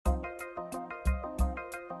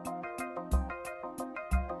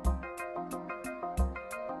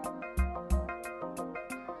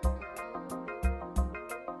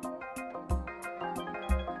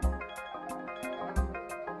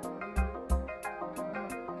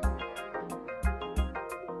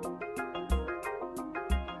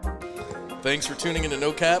Thanks for tuning into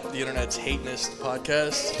No Cap, the internet's hatinest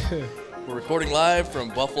podcast. We're recording live from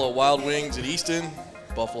Buffalo Wild Wings at Easton.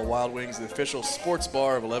 Buffalo Wild Wings, the official sports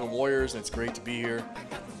bar of 11 Warriors, and it's great to be here.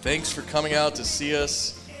 Thanks for coming out to see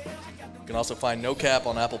us. You can also find No Cap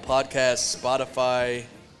on Apple Podcasts, Spotify,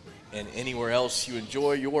 and anywhere else you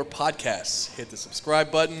enjoy your podcasts. Hit the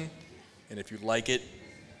subscribe button, and if you like it,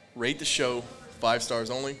 rate the show 5 stars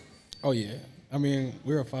only. Oh, yeah. I mean,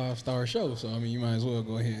 we're a 5-star show, so, I mean, you might as well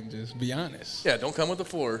go ahead and just be honest. Yeah, don't come with a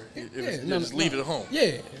 4. Just leave it at home.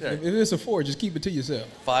 Yeah. If it's a 4, just keep it to yourself.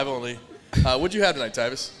 5 only. What'd you have tonight,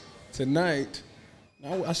 Tyvis? Tonight,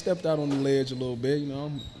 I stepped out on the ledge a little bit. You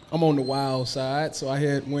know, I'm on the wild side, so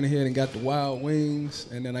I went ahead and got the wild wings,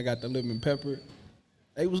 and then I got the lemon pepper.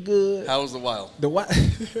 It was good. How was the wild?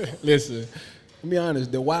 Listen. Let me be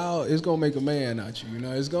honest, the wild is going to make a man out you, you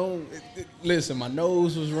know. Listen, my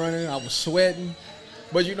nose was running, I was sweating.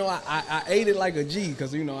 But, you know, I ate it like a G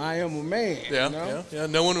because, you know, I am a man, yeah, you know? Yeah.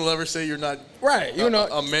 No one will ever say you're not right, you know,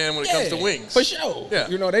 a man when it comes to wings. For sure. Yeah.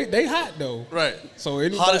 You know, they hot, though. Right. So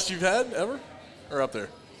hottest you've had ever? Or up there?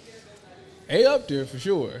 They up there for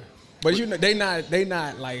sure. But, you know, they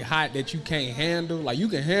not like hot that you can't handle. Like, you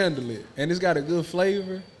can handle it. And it's got a good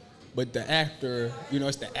flavor. But the after, you know,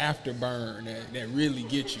 it's the afterburn that really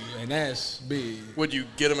gets you, and that's big. Would you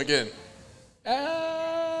get them again?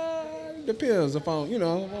 Depends if if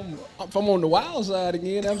I'm on the wild side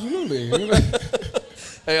again, absolutely.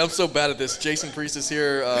 Hey, I'm so bad at this. Jason Priest is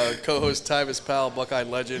here, co-host Tyvis Powell, Buckeye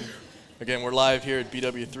legend. Again, we're live here at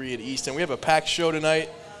BW3 at Easton. We have a packed show tonight.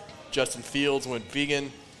 Justin Fields went vegan,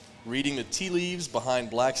 reading the tea leaves behind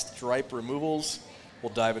black stripe removals.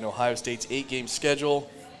 We'll dive into Ohio State's 8-game schedule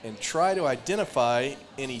and try to identify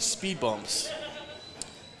any speed bumps.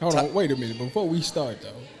 Hold on, wait a minute. Before we start, though,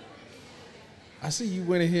 I see you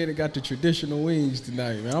went ahead and got the traditional wings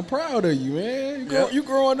tonight, man. I'm proud of you, man. You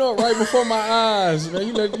growing up right before my eyes, man.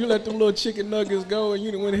 You let them little chicken nuggets go, and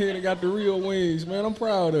you went ahead and got the real wings, man. I'm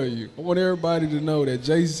proud of you. I want everybody to know that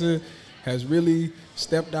Jason has really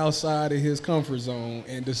stepped outside of his comfort zone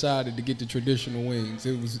and decided to get the traditional wings.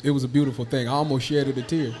 It was a beautiful thing. I almost shedded a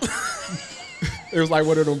tear. It was like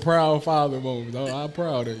one of them proud father moments. Oh, I'm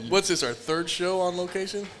proud of you. What's this, our 3rd show on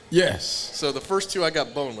location? Yes. So the first 2 I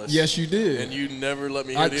got boneless. Yes, you did. And you never let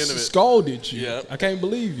me hear the end of it. I scolded you. Yeah. I can't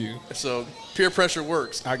believe you. So peer pressure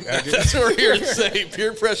works. That's what we're here to say.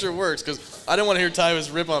 Peer pressure works because I don't want to hear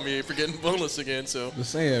Tyvis rip on me for getting boneless again. So the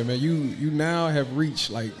saying, man, you now have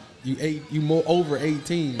reached like you more over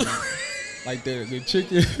 18. Like the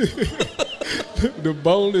chicken. The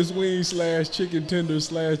boneless wings / chicken tender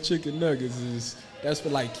 / chicken nuggets that's for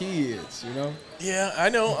like kids, you know? Yeah, I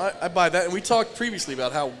know. I buy that. And we talked previously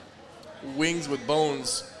about how wings with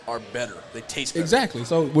bones are better. They taste better. Exactly.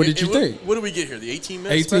 So what did you think? What do we get here? The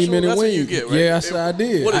 18-minute 18-minute That's wing. What you get, right? Yes, I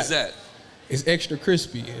did. What is that? It's extra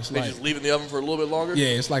crispy. It's they like just leave it in the oven for a little bit longer? Yeah,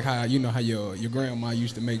 it's like how how your grandma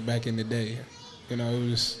used to make back in the day. You know,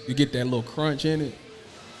 you get that little crunch in it.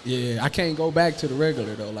 Yeah, I can't go back to the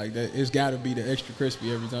regular, though. Like, that, it's got to be the extra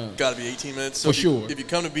crispy every time. Got to be 18 minutes. So for sure. If you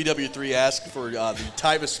come to BW3, ask for the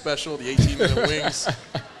Tyvis special, the 18-minute wings.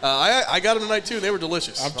 I got them tonight, too, and they were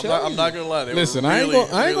delicious. I'm not going to lie. Listen, I ain't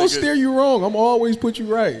going to steer you wrong. I'm always put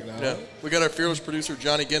you right. Yeah. We got our fearless producer,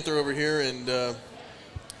 Johnny Ginther, over here. And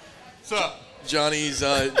what's up? Johnny's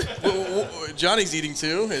eating,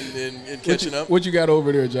 too, and catching up. What you got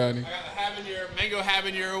over there, Johnny? I got the mango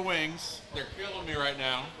habanero wings. They're killing me right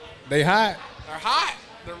now. They hot? They're hot.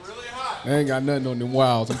 They're really hot. They ain't got nothing on them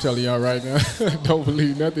wilds. I'm telling y'all right now. Don't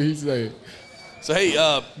believe nothing he said. So,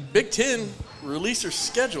 hey, Big Ten released their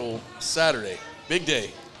schedule Saturday. Big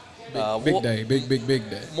day. Big day. Big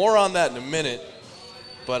day. More on that in a minute.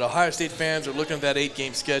 But Ohio State fans are looking at that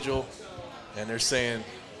 8-game schedule, and they're saying,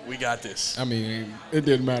 we got this. I mean, it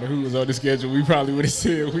didn't matter who was on the schedule. We probably would have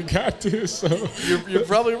said we got this. So You're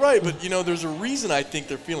probably right. But, you know, there's a reason I think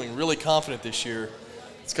they're feeling really confident this year.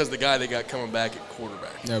 It's because the guy they got coming back at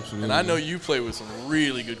quarterback. Absolutely. And I know you played with some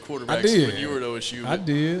really good quarterbacks when you were at OSU. I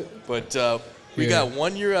did. But we got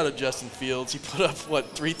 1 year out of Justin Fields. He put up,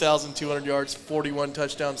 3,200 yards, 41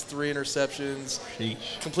 touchdowns, 3 interceptions.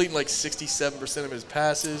 Sheesh. Completing like 67% of his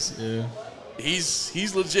passes. Yeah.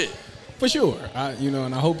 He's legit. For sure.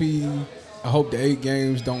 And I hope the 8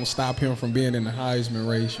 games don't stop him from being in the Heisman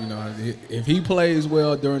race. You know, if he plays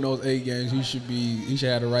well during those 8 games, he should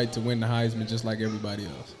have the right to win the Heisman just like everybody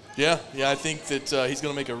else. Yeah, I think that he's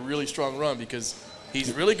going to make a really strong run because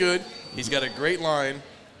he's really good. He's got a great line,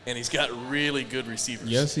 and he's got really good receivers.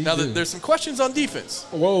 Yes, he Now, does. there's some questions on defense.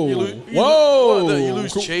 Whoa. You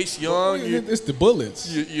lose Chase Young. It's the bullets.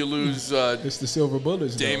 You lose it's the silver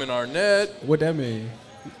bullets. Damon Arnett. What that mean?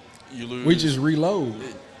 You lose. We just reload.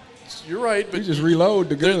 You're right, but you just reload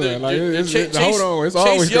the gun. Hold on, it's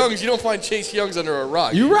always Chase Youngs. You don't find Chase Youngs under a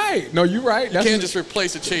rock. You're right. No, you're right. You can't just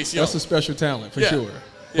replace a Chase Young. That's a special talent for sure.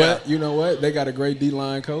 Yeah. But you know what? They got a great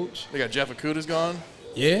D-line coach. They got Jeff Okuda's gone.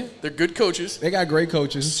 Yeah. They're good coaches. They got great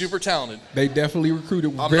coaches. Super talented. They definitely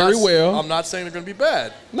recruited very well. I'm not saying they're going to be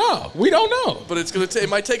bad. No, we don't know. But it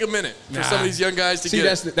might take a minute for some of these young guys to get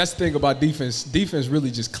it. That's the thing about defense. Defense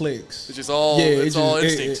really just clicks. It's just all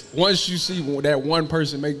instinct. Once you see that one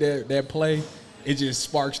person make that play, it just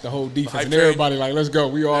sparks the whole defense. And train. Everybody like, let's go.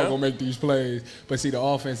 We all going to make these plays. But see, the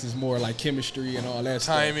offense is more like chemistry and all that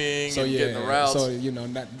Timing stuff. and getting the routes.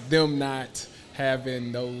 So, not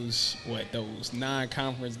having those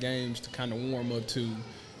non-conference games to kind of warm up to,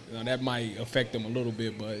 that might affect them a little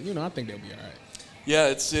bit, but I think they'll be all right. Yeah,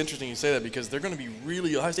 it's interesting you say that because they're going to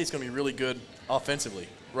be Ohio State's going to be really good offensively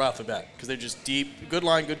right off the bat because they're just deep, good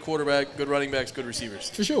line, good quarterback, good running backs, good receivers.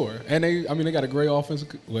 For sure, and they got a great offensive.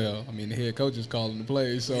 Well, the head coach is calling the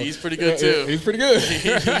plays, so he's pretty good too. He's pretty good.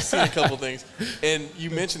 He's seen a couple things, and you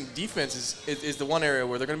mentioned defense is the one area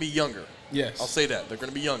where they're going to be younger. Yes, I'll say that they're going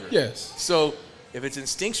to be younger. Yes, so. If it's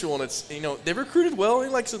instinctual and it's, they recruited well,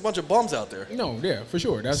 ain't like a bunch of bums out there. No, yeah, for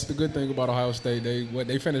sure. That's the good thing about Ohio State.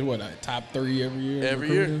 They finish top 3 every year. Every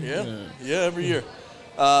year, yeah, every year.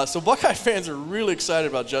 So Buckeye fans are really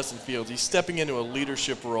excited about Justin Fields. He's stepping into a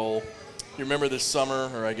leadership role. You remember this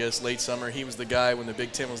summer, or I guess late summer, he was the guy when the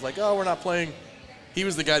Big Ten was like, oh, we're not playing. He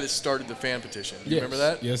was the guy that started the fan petition. You remember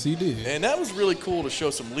that? Yes, he did. And that was really cool to show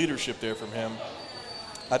some leadership there from him.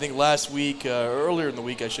 I think last week, earlier in the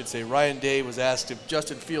week, I should say, Ryan Day was asked if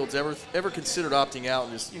Justin Fields ever considered opting out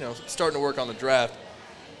and just, starting to work on the draft.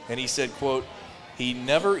 And he said, quote, he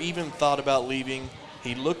never even thought about leaving.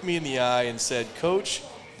 He looked me in the eye and said, Coach,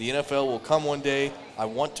 the NFL will come one day. I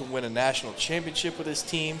want to win a national championship with this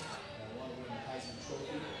team.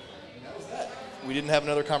 We didn't have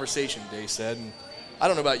another conversation, Day said. And I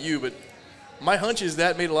don't know about you, but my hunch is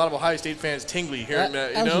that made a lot of Ohio State fans tingly hearing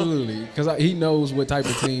that, Absolutely, because he knows what type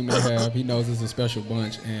of team they have. He knows it's a special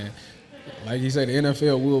bunch, and like he said, the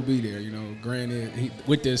NFL will be there. Granted,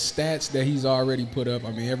 with the stats that he's already put up,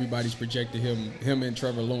 everybody's projected him and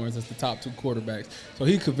Trevor Lawrence as the top 2 quarterbacks. So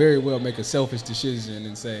he could very well make a selfish decision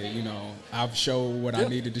and say, I've showed what I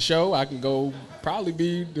needed to show. I can go probably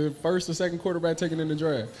be the first or second quarterback taken in the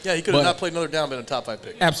draft. Yeah, he could have not played another down, been a top 5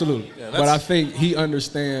 pick. Absolutely. Yeah, but I think he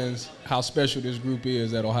understands how special this group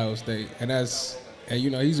is at Ohio State, and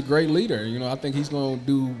he's a great leader. I think he's going to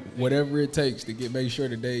do whatever it takes to make sure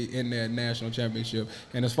that they in that national championship.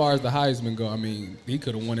 And as far as the Heisman go, he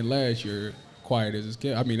could have won it last year, quiet as his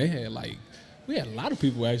kid. We had a lot of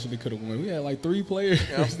people actually could have won. We had 3 players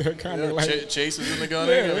that kind of Chase was in the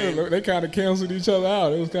gunning. Yeah, they kind of canceled each other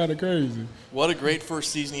out. It was kind of crazy. What a great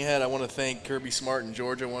first season he had. I want to thank Kirby Smart in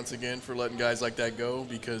Georgia once again for letting guys like that go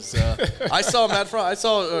because I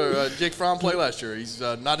saw Jake Fromm play last year. He's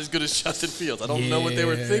not as good as Justin Fields. I don't know what they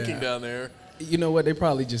were thinking down there. You know what? They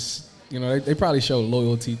probably just they probably showed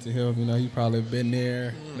loyalty to him. He probably been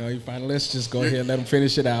there. He finally, let's just go ahead and let him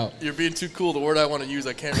finish it out. You're being too cool. The word I want to use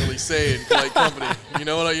I can't really say in polite company. You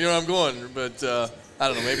know where I'm going, but I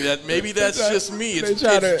don't know. Maybe that's just me. It's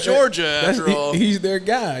Georgia after all. He's their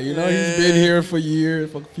guy. He's been here for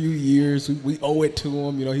a few years. We owe it to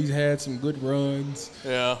him. He's had some good runs.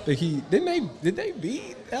 Yeah. Did they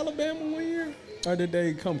beat Alabama one year? Or did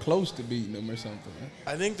they come close to beating them or something?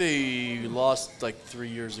 I think they lost 3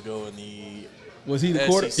 years ago in the Was he the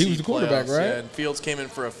quarterback? He was the quarterback, playoffs, right? Yeah, and Fields came in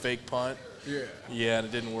for a fake punt. Yeah. Yeah, and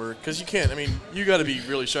it didn't work. Because you can't, you got to be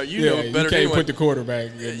really sharp. You know better you than can't anyone. Put the quarterback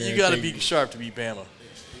in there. You got to be sharp to beat Bama.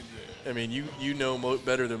 You know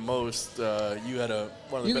better than most. You had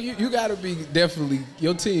one of the you got to be definitely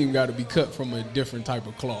your team got to be cut from a different type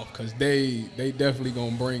of cloth because they definitely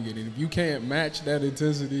gonna bring it, and if you can't match that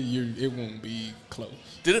intensity, it won't be close.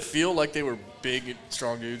 Did it feel like they were big,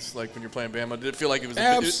 strong dudes? Like when you're playing Bama, did it feel like it was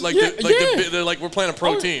they're like we're playing a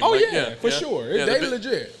pro team? For sure. They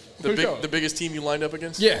legit. The biggest team you lined up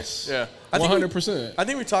against? Yes. Yeah. 100%. I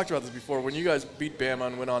think we talked about this before. When you guys beat Bama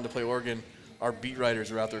and went on to play Oregon, our beat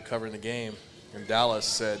writers were out there covering the game, and Dallas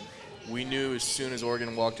said, we knew as soon as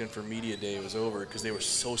Oregon walked in for media day it was over because they were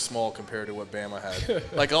so small compared to what Bama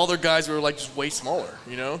had. All their guys were just way smaller,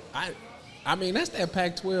 That's that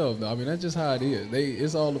Pac-12 though. That's just how it is.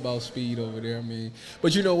 It's all about speed over there.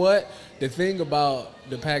 But you know what? The thing about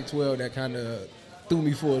the Pac-12 that kind of threw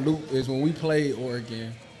me for a loop is when we played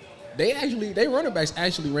Oregon, they running backs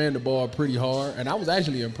actually ran the ball pretty hard, and I was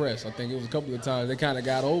actually impressed. I think it was a couple of times they kind of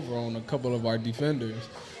got over on a couple of our defenders.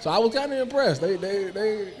 So I was kind of impressed.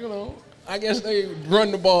 They I guess they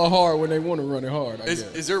run the ball hard when they want to run it hard.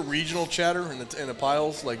 Is there regional chatter in the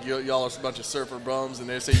piles? Like y'all are a bunch of surfer bums, and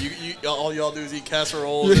they say all y'all do is eat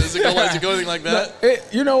casseroles. Does it go anything like that?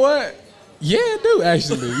 You know what? Yeah, it do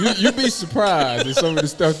actually. You'd be surprised at some of the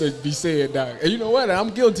stuff that be said, Doc. And you know what? I'm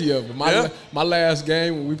guilty of it. My last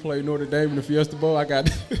game when we played Notre Dame in the Fiesta Bowl, I got.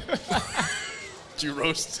 Did you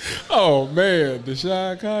roast? Oh man,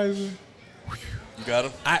 Deshaun Kaiser. You got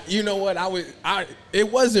him? You know what?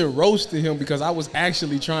 It wasn't roasting him because I was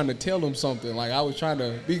actually trying to tell him something. Like, I was trying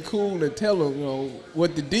to be cool and tell him,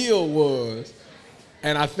 what the deal was.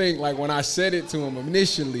 And I think, like, when I said it to him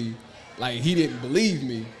initially, like, he didn't believe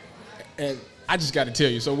me. And I just got to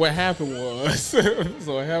tell you. So what happened was,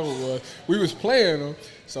 we was playing them.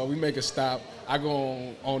 So we make a stop. I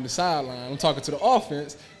go on the sideline. I'm talking to the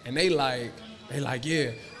offense, and they like,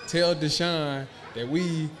 yeah, tell Deshaun that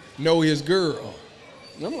we know his girl.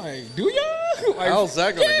 And I'm like, do y'all? Like, how's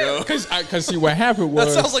that gonna go? Because see, what happened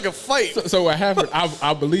was that sounds like a fight. So what happened?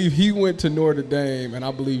 I believe he went to Notre Dame, and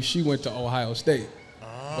I believe she went to Ohio State.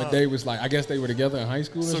 But they was like, I guess they were together in high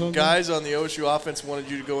school or something. So guys on the OSU offense wanted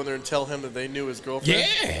you to go in there and tell him that they knew his girlfriend?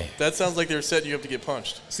 Yeah. That sounds like they were setting you up to get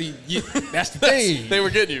punched. See, that's the thing. They were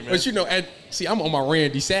getting you, man. But I'm on my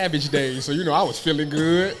Randy Savage days, so I was feeling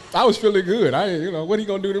good. What are you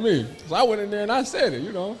gonna do to me? So I went in there and I said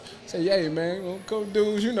it, say, hey man, couple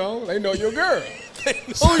dudes, they know your girl.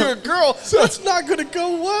 Your girl. That's not gonna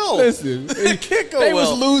go well. Listen, it can't go well. They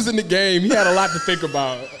was losing the game. He had a lot to think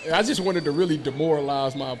about. I just wanted to really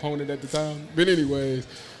demoralize my opponent at the time. But anyways,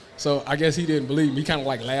 so I guess he didn't believe me. He kind of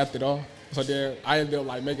laughed it off. So then I ended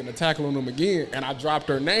up making a tackle on him again, and I dropped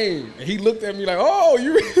her name. And he looked at me like, "Oh,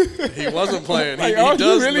 you." He wasn't playing. He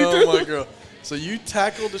does really know my girl. So you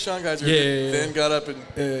tackled Deshaun Kaiser, then got up and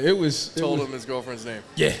told him his girlfriend's name.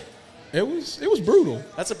 Yeah. It was brutal.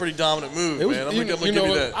 That's a pretty dominant move, man. I'm gonna give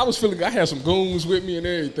you that. I was feeling I had some goons with me and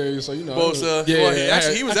everything, so Bosa.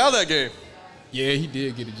 He was out of that game. Yeah, he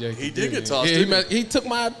did get ejected. He did get tossed. He took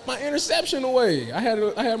my interception away. I had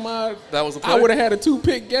my. That was a play? I would have had a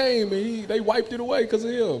 2-pick game, and they wiped it away because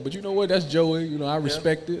of him. But you know what? That's Joey. I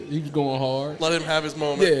respect it. He was going hard. Let him have his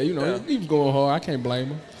moment. Yeah, he was going hard. I can't blame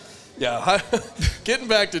him. Yeah, getting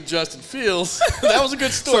back to Justin Fields, that was a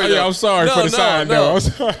good story. I'm sorry for the side note.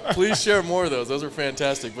 Please share more of those. Those are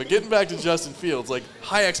fantastic. But getting back to Justin Fields,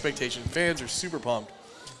 high expectation. Fans are super pumped.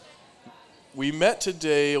 We met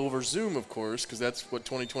today over Zoom, of course, because that's what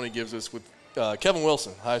 2020 gives us with Kevin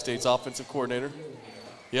Wilson, Ohio State's offensive coordinator.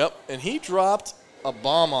 Yep, and he dropped a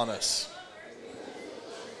bomb on us.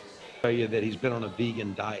 I'll tell you that he's been on a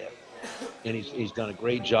vegan diet, and he's done a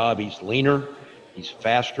great job. He's leaner, he's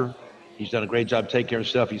faster. He's done a great job taking care of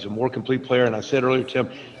himself. He's a more complete player. And I said earlier to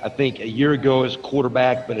him, I think a year ago as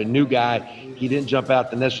quarterback, but a new guy, he didn't jump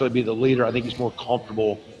out to necessarily be the leader. I think he's more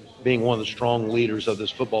comfortable being one of the strong leaders of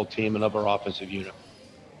this football team and of our offensive unit.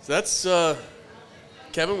 So that's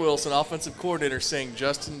Kevin Wilson, offensive coordinator, saying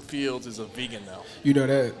Justin Fields is a vegan now.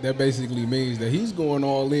 That basically means that he's going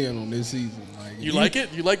all in on this season. You like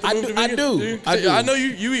it? You like the move to vegan? I do. I know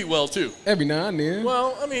you eat well, too. Every now and then.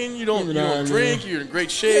 Well, I mean, you don't drink. You're in great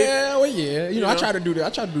shape. Yeah, well, yeah. I try to do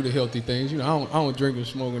the healthy things. I don't drink and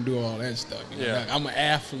smoke and do all that stuff. I'm an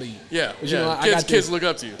athlete. Yeah, but, kids look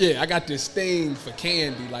up to you. Yeah, I got this thing for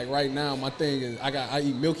candy. Like right now, my thing is I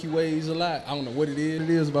eat Milky Ways a lot. I don't know what it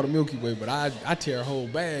is about a Milky Way, but I tear a whole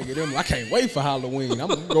bag of them. I can't wait for Halloween. I'm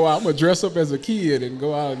gonna go out. I'm gonna dress up as a kid and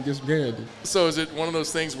go out and get some candy. So is it one of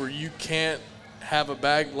those things where you can't have a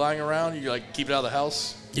bag lying around? You keep it out of the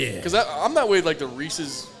house? Yeah. Because I'm that way, the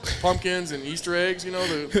Reese's pumpkins and Easter eggs.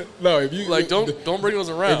 No, if you don't bring those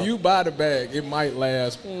around. If you buy the bag, it might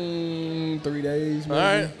last 3 days. Maybe. All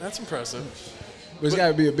right, that's impressive. But it's got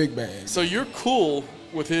to be a big bag. So you're cool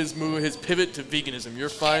with his move, his pivot to veganism. You're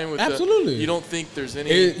fine with absolutely. You don't think there's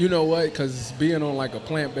any. You know what? Because being on a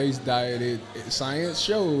plant-based diet, science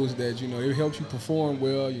shows that it helps you perform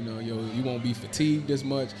well. You won't be fatigued as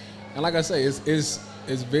much. And like I say, it's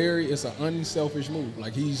an unselfish move.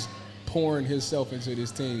 He's pouring himself into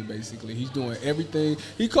this team, basically. He's doing everything.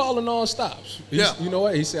 He calling all stops. You know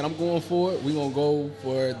what? He said, I'm going for it. We're going to go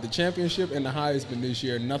for the championship and the Heisman this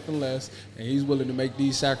year, nothing less. And he's willing to make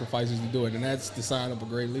these sacrifices to do it. And that's the sign of a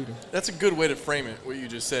great leader. That's a good way to frame it, what you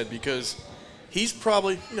just said, because he's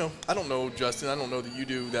probably, I don't know Justin. I don't know that you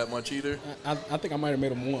do that much either. I think I might have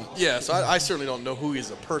met him once. Yeah, so I certainly don't know who he is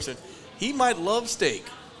as a person. He might love steak.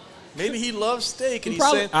 Maybe he loves steak, and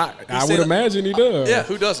I would imagine he does. Yeah,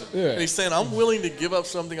 who doesn't? Yeah. And he's saying, I'm willing to give up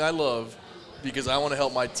something I love because I want to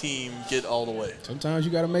help my team get all the way. Sometimes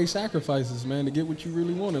you got to make sacrifices, man, to get what you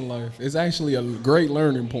really want in life. It's actually a great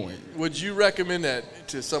learning point. Would you recommend that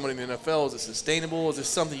to somebody in the NFL? Is it sustainable? Is it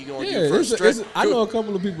something you going to do for a straight? I know a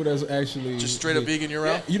couple of people that's actually just straight up vegan year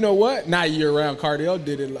round. You know what? Not year round. Cardell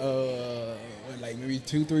did it like maybe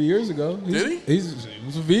 2-3 years ago. Did he? He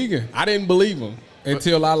was a vegan. I didn't believe him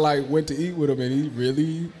until I went to eat with him, and he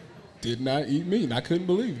really did not eat meat. And I couldn't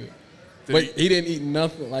believe it. But he didn't eat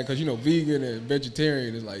nothing, because, vegan and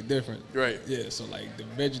vegetarian is, different. Right. Yeah, so, the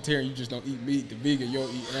vegetarian, you just don't eat meat. The vegan, you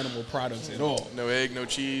don't eat animal products at all. No egg, no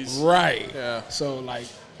cheese. Right. Yeah. So,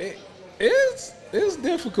 it's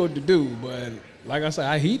difficult to do, but like I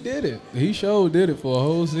said, he did it. He sure did it for a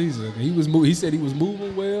whole season. He said he was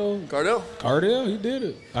moving well. Cardell, he did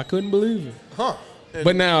it. I couldn't believe it. Huh.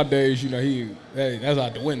 But nowadays, that's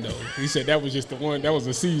out the window. He said that was just the one. That was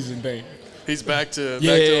a season thing. He's back to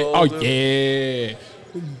yeah.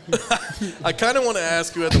 I kind of want to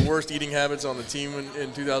ask who had the worst eating habits on the team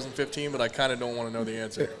in 2015, but I kind of don't want to know the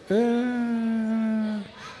answer.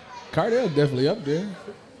 Cardell's definitely up there.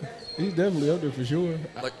 He's definitely up there for sure.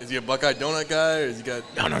 Is he a Buckeye donut guy, or has he got?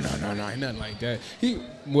 No, ain't nothing like that.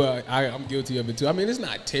 I'm guilty of it too. I mean, it's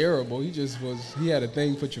not terrible. He had a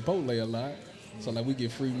thing for Chipotle a lot, so we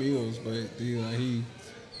get free meals, but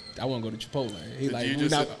I want to go to Chipotle.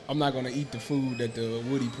 I'm not going to eat the food that the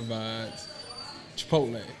Woody provides.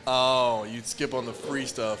 Chipotle. Oh, you'd skip on the free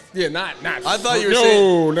stuff. Yeah, not. I thought you were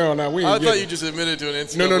saying. No. I thought you just admitted to an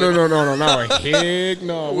incident. No. Heck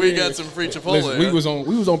no. We got some free Chipotle. Listen,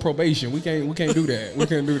 we was on probation. We can't do that. We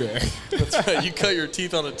can't do that. That's right. You cut your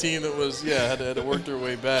teeth on a team that was had to work their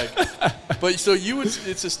way back. But so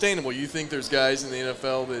it's sustainable. You think there's guys in the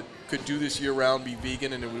NFL that could do this year round, be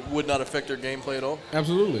vegan, and it would not affect their gameplay at all?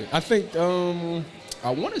 Absolutely. I think. I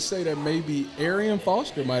want to say that maybe Arian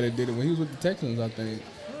Foster might have did it when he was with the Texans, I think.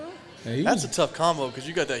 That's a tough combo because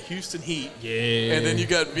you got that Houston heat. Yeah. And then you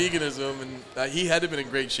got veganism, and he had to have been in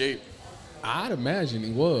great shape. I'd imagine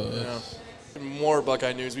he was. Yeah. More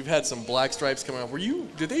Buckeye news. We've had some black stripes coming up. Were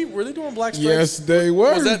they doing black stripes? Yes, they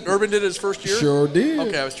were. Was that Urban did his first year? Sure did.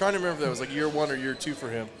 Okay, I was trying to remember if that was year 1 or year 2 for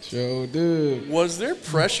him. Sure did. Was there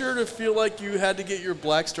pressure to feel like you had to get your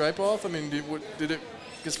black stripe off? I mean, did it?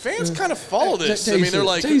 Because fans kind of follow this. Jason, they're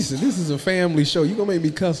like, Jason, this is a family show. You gonna make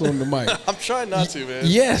me cuss on the mic? I'm trying not to, man.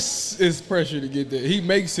 Yes, it's pressure to get that. He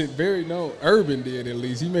makes it very known. Urban did, at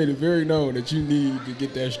least. He made it very known that you need to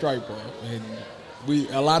get that stripe off. And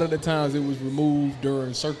a lot of the times it was removed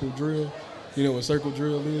during circle drill. You know what circle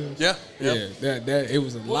drill is? Yeah. That it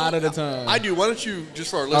was a lot of the time. I do. Why don't you,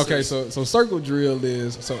 just for our listeners? Okay, so circle drill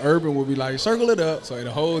is, so Urban will be like, circle it up. So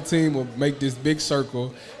the whole team will make this big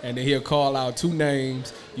circle, and then he'll call out 2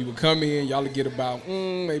 names. You would come in, y'all would get about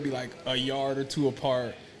maybe a yard or 2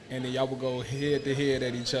 apart, and then y'all would go head to head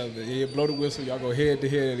at each other. He'll blow the whistle, y'all go head to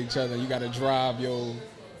head at each other. You got to drive your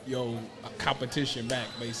competition back,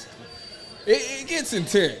 basically. It gets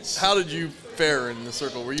intense. How did you fare in the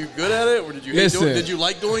circle? Were you good at it, or did you hate doing it? Did you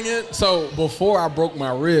like doing it? So before I broke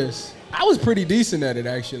my wrist, I was pretty decent at it,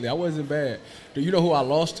 actually. I wasn't bad. Do you know who I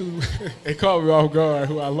lost to? They called me off guard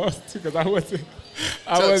who I lost to because I wasn't.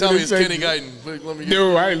 Tell me it's Kenny Guyton.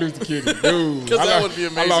 No, I ain't lose to Kenny. Dude, because that would be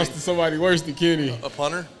amazing. I lost to somebody worse than Kenny. A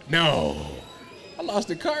punter? No. I lost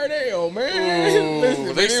to Cardell, man.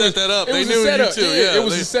 Listen, they set that up. They knew you too. Yeah, it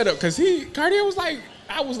was a setup because Cardell was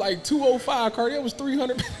I was 205. Cardell was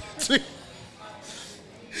 300.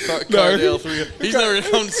 Cardell, 300. He's never going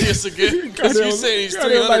to come see us again because you say he's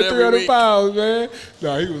 300 like 300 every week. pounds, man.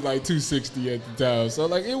 No, he was 260 at the time.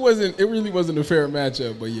 So it really wasn't a fair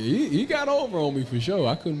matchup. But yeah, he got over on me for sure.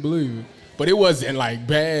 I couldn't believe it. But it wasn't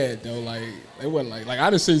bad though. It wasn't I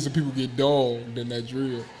done seen some people get dogged in that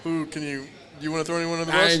drill. Who can you? You want to throw anyone in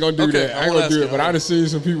the bus? I ain't gonna do that. I ain't gonna do it. But I done seen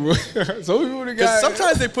some people. Because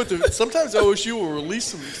sometimes sometimes OSU will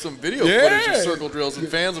release some video footage of circle drills, and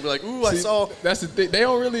fans will be like, "Ooh, I saw." That's the thing. They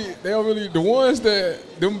don't really. The ones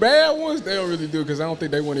them bad ones, they don't really do because I don't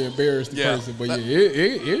think they want to embarrass the person. But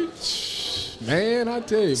man, I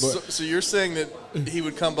tell you. But so you're saying that he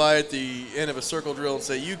would come by at the end of a circle drill and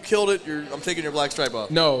say, "You killed it. I'm taking your black stripe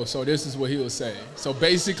off." No. So this is what he would say. So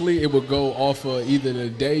basically, it would go off of either the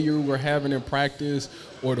day you were having in practice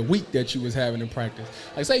or the week that you was having in practice.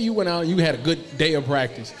 Say you went out and you had a good day of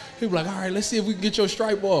practice. He'd be like, all right, let's see if we can get your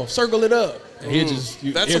stripe off. Circle it up. And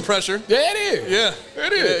that's some pressure. Yeah, it is. Yeah.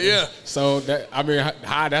 It is. Yeah. So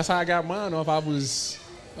that's how I got mine off. I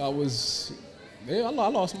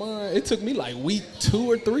lost mine. It took me week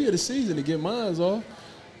 2 or 3 of the season to get mine off.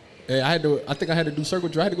 And I think I had to do circle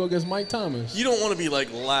drill. I had to go against Mike Thomas. You don't want to be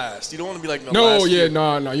last. You don't want to be the last. No, you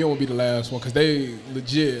don't want to be the last one because they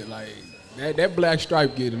legit that black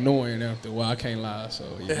stripe get annoying after a while. I can't lie. So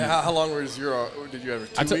How long was did you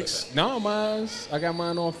have? 2 weeks? No, I got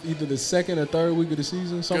mine off either the second or third week of the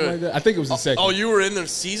season, something like that. I think it was the second. Oh, you were in the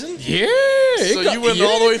season? Yeah. So you went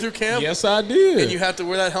all the way through camp? Yes, I did. And you have to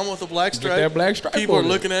wear that helmet with a black stripe? Get that black stripe. People are on it.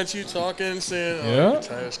 looking at you, talking, saying, Yeah.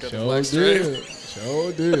 Tyus got the black stripe.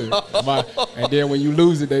 Sure did. And then when you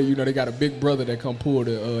lose it, they got a big brother that come pull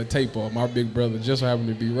the tape off. My big brother just so happened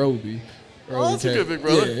to be Roby. Oh, that's a good big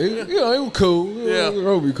brother. Yeah, it was cool. Yeah.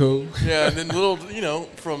 Roby cool. Yeah, and then little,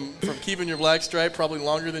 from keeping your black stripe probably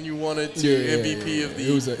longer than you wanted to MVP of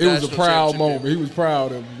the It was a proud moment. He was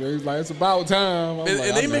proud of me. He was like, it's about time.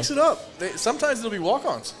 And they mix it up. Sometimes it'll be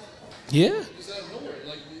walk-ons. Yeah.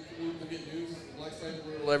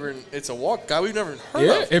 It's a walk guy we've never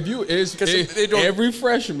heard of. Every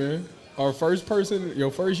freshman or first person, your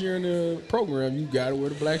first year in the program, you got to wear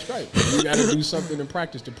the black stripe. You got to do something in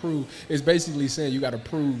practice to prove. It's basically saying you got to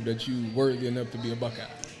prove that you worthy enough to be a Buckeye.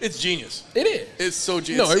 It's genius. It is. It's so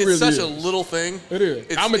genius. No, it really it's such is. a little thing. It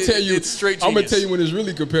is. I'm gonna tell you. It's straight genius. I'm gonna tell you when it's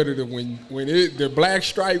really competitive. When the black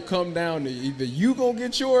stripe come down, either you gonna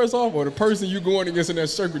get yours off, or the person you going against in that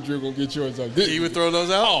circuit drill gonna get yours off. You would throw those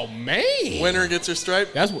out. Oh man! Winner gets her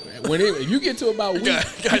stripe. That's if you get to about week,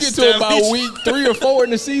 Got week 3 or 4 in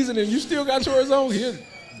the season, and you still got yours on.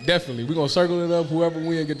 Definitely, we're gonna circle it up. Whoever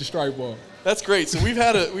wins get the stripe off. That's great. So we've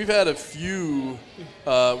had a few,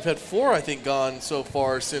 we've had 4 I think gone so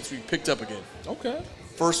far since we picked up again. Okay.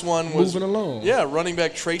 First one was moving along. Yeah, running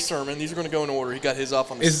back Trey Sermon. These are going to go in order. He got his off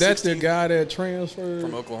on the 16th. Is that the guy that transferred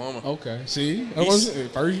from Oklahoma? Okay. See, that was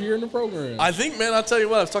first year in the program. I think, man, I'll tell you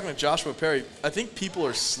what. I was talking to Joshua Perry. I think people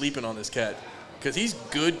are sleeping on this cat because he's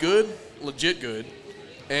good, legit good,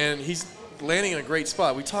 and he's landing in a great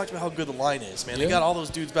spot. We talked about how good the line is, man. They got all those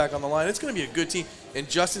dudes back on the line. It's going to be a good team. And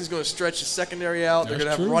Justin's going to stretch the secondary out. They're going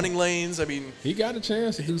to have running lanes. I mean, he got a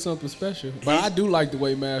chance to do something special. But I do like the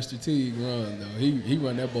way Master Teague run, though. He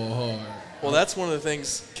run that ball hard. Well, that's one of the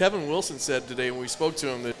things Kevin Wilson said today when we spoke to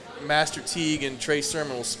him, that Master Teague and Trey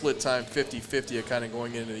Sermon will split time 50-50 kind of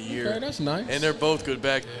going into the year. Okay, that's nice. And they're both good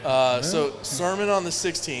back. So Sermon on the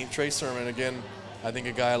 16th, Trey Sermon, again, I think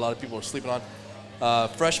a guy a lot of people are sleeping on.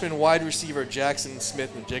 Freshman wide receiver Jackson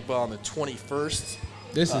Smith and Jigba on the 21st.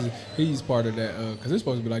 He's part of that because it's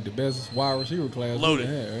supposed to be like the best wide receiver class.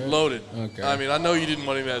 Loaded. Okay. I mean, I know you didn't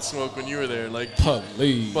want him that smoke when you were there. Like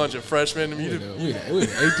bunch of freshmen. We'd ate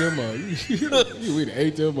them up. We'd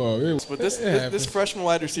ate them up. But this freshman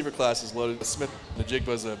wide receiver class is loaded. Smith and the Jigba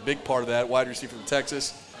is a big part of that. Wide receiver from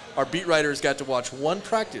Texas. Our beat writers got to watch one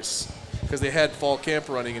practice because they had fall camp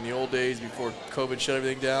running in the old days before COVID shut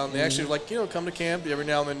everything down. They actually come to camp. Every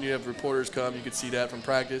now and then you have reporters come. You could see that from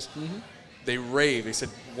practice. Mm-hmm. They rave. They said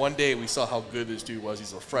one day we saw how good this dude was.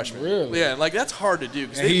 He's a freshman. Really? Yeah, and that's hard to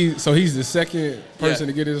do. So he's the second person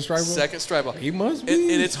to get his stripe off? Second stripe off. He must be.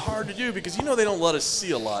 And it's hard to do because they don't let us see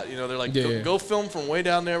a lot. They're like, go film from way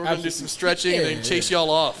down there. We're going to do some stretching and then chase y'all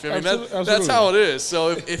off. I mean, that's how it is. So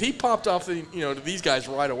if he popped off to these guys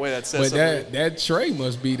right away, that says something. But that Trey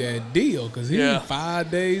must be that deal because he's 5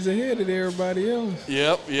 days ahead of everybody else.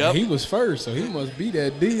 Yep. And he was first, so he must be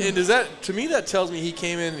that deal. And to me, that tells me he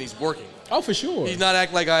came in and he's working. Oh, for sure. He's not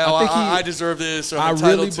acting like I deserve this or I'm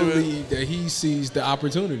entitled to it. I really believe that he sees the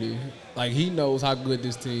opportunity. Like, he knows how good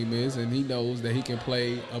this team is, and he knows that he can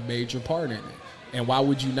play a major part in it. And why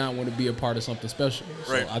would you not want to be a part of something special?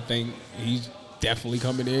 Right. So I think he's definitely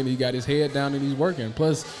coming in. He got his head down and he's working.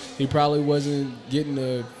 Plus, he probably wasn't getting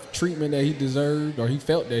the treatment that he deserved, or he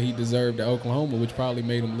felt that he deserved at Oklahoma, which probably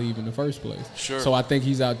made him leave in the first place. Sure. So I think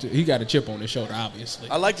he got a chip on his shoulder, obviously.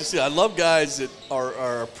 I like to see. I love guys that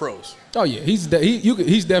are pros. Oh yeah, he's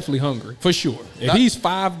definitely hungry for sure. If he's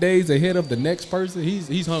 5 days ahead of the next person,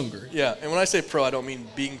 he's hungry. Yeah, and when I say pro, I don't mean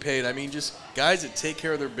being paid. I mean just guys that take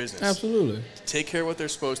care of their business. Absolutely. Take care of what they're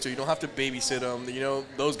supposed to. You don't have to babysit them.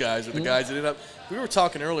 Those guys are the guys that end up. We were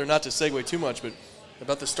talking earlier, not to segue too much, but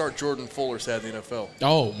about the start Jordan Fuller's had in the NFL.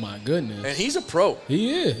 Oh, my goodness. And he's a pro.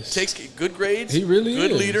 He is. Takes good grades. He really good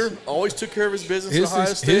is. Good leader. Always took care of his business at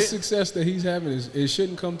Ohio State. His success that he's having, it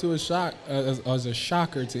shouldn't come to as a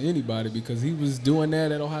shocker to anybody because he was doing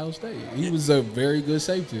that at Ohio State. He was a very good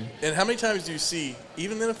safety. And how many times do you see,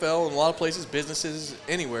 even in the NFL and a lot of places, businesses,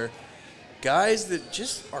 anywhere, guys that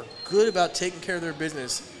just are good about taking care of their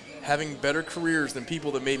business having better careers than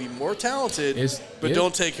people that may be more talented but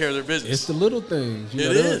don't take care of their business. It's the little things. It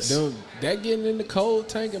is. That getting in the cold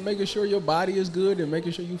tank and making sure your body is good and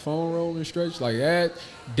making sure you phone roll and stretch, like that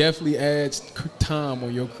definitely adds time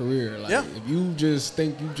on your career. Like if you just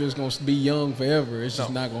think you just going to be young forever, it's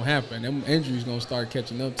just not going to happen. Them injuries going to start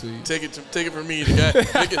catching up to you. Take it from me,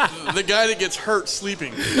 the guy that gets hurt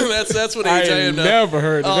sleeping. That's what age I am now. Never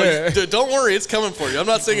heard of that. Don't worry, it's coming for you. I'm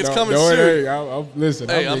not saying it's coming soon.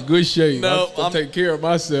 I'm in good shape. I'm taking care of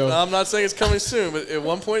myself. I'm not saying it's coming soon, but at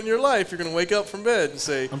one point in your life, you're going to wake up from bed and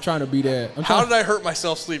say, I'm trying to be that. How did I hurt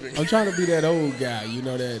myself sleeping? I'm trying to be that old guy,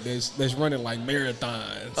 that's running like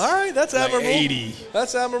marathons. All right, that's like admirable. 80.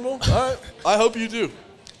 That's admirable. All right, I hope you do.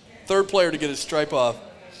 Third player to get his stripe off,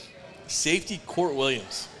 safety Court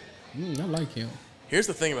Williams. I like him. Here's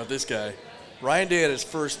the thing about this guy. Ryan Day had his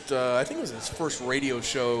first, I think it was his first radio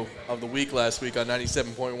show of the week last week on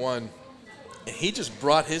 97.1, and he just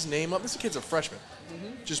brought his name up. This kid's a freshman.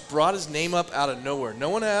 Just brought his name up out of nowhere. No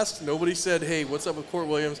one asked. Nobody said, hey, what's up with Court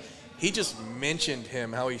Williams? He just mentioned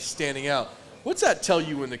him, how he's standing out. What's that tell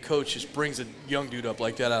you when the coach just brings a young dude up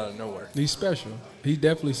like that out of nowhere? He's special. He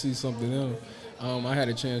definitely sees something else. I had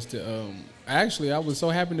a chance to I was so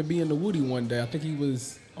happy to be in the Woody one day. I think he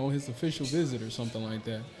was on his official visit or something like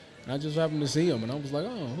that. And I just happened to see him, and I was like,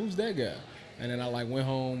 oh, who's that guy? And then I went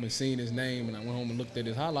home and seen his name, and I went home and looked at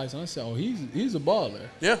his highlights, and I said, oh, he's a baller.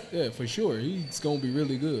 Yeah. Yeah, for sure. He's going to be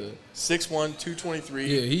really good. 6'1", 223.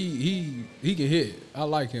 Yeah, he can hit. I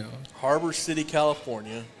like him. Harbor City,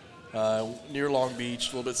 California, near Long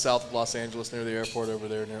Beach, a little bit south of Los Angeles, near the airport over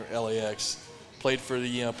there, near LAX. Played for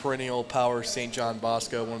the perennial power St. John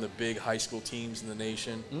Bosco, one of the big high school teams in the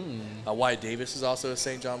nation. Wyatt Davis is also a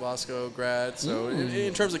St. John Bosco grad. So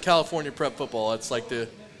in terms of California prep football, it's like the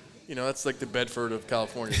Bedford of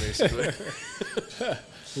California, basically.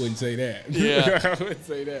 Wouldn't say that. Yeah. I wouldn't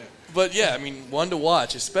say that. But, yeah, I mean, one to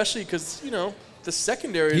watch, especially because, the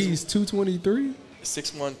secondary is... He's 223?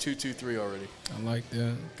 6'1", 223 already. I like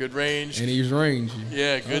that. Good range. And he's rangy.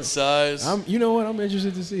 Yeah, good size. You know what? I'm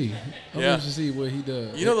interested to see. I'm interested to see what he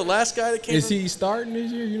does. The last guy that came... Is he starting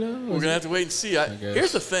this year, We're going to have to wait and see.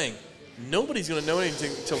 Here's the thing. Nobody's going to know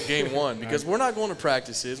anything until game one because we're not going to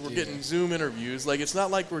practices. We're getting Zoom interviews. It's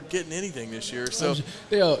not like we're getting anything this year. So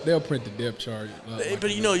they'll print the depth chart.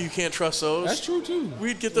 But you can't trust those. That's true too.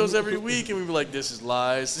 We'd get those every week, and we'd be like, "This is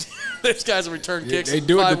lies." This guy's a return kicks they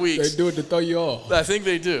do 5 weeks. They do it to throw you off. I think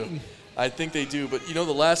they do. But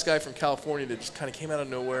the last guy from California that just kind of came out of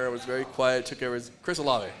nowhere, was very quiet, took over, is Chris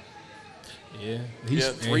Olave. Yeah, he's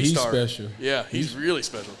 3-star. Special. Yeah, he's really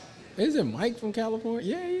special. Is it Mike from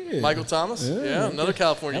California? Yeah. Michael Thomas? Yeah, another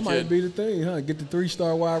California kid. That might be the thing, huh? Get the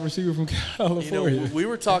 3-star wide receiver from California. We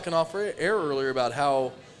were talking off air earlier about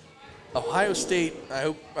how Ohio State, I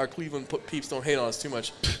hope our Cleveland peeps don't hate on us too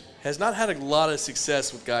much, has not had a lot of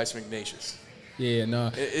success with guys from Ignatius. Yeah, no.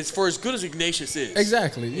 It's for as good as Ignatius is.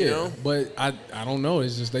 Exactly, yeah. But I don't know.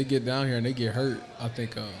 It's just they get down here and they get hurt. I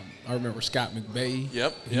think I remember Scott McVay.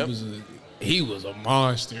 Yep. He was a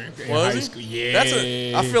monster in high school. Yeah.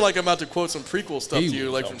 I feel like I'm about to quote some prequel stuff to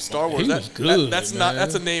you, from Star Wars. He was good.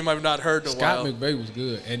 That's a name I've not heard in a while. Scott McVay was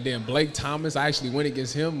good. And then Blake Thomas, I actually went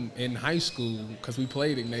against him in high school because we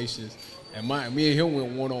played Ignatius. And me and him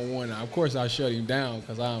went one-on-one. Of course, I shut him down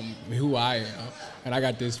because I'm who I am. And I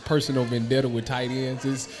got this personal vendetta with tight ends.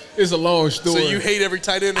 It's a long story. So you hate every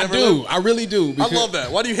tight end ever? I really do. I love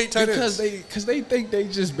that. Why do you hate tight ends? Because they think they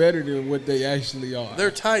just better than what they actually are.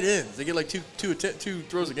 They're tight ends. They get like two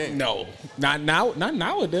throws a game. No, not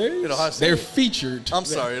nowadays. At Ohio State? They're featured. I'm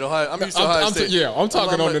sorry, at Ohio. I'm used to Ohio State. I'm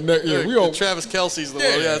talking on the net. Yeah, the Travis Kelce's of the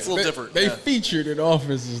world. Yeah, it's a little different. They featured in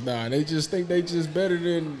offenses now. They just think they just better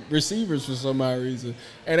than receivers for some odd reason.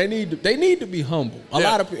 And they need to be humble. A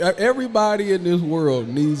lot of everybody in this world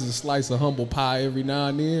needs a slice of humble pie every now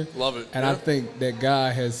and then. Love it. And I think that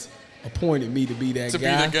guy has appointed me to be that guy. To be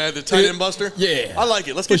that guy, the tight end buster? Yeah. I like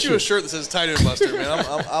it. Let's get you a shirt that says tight end buster, man.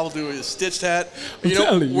 I'll do a stitched hat. We're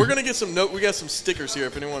going to get some we got some stickers here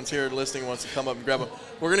if anyone's here listening wants to come up and grab them.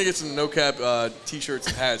 We're going to get some no cap t-shirts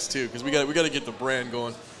and hats too because we got to get the brand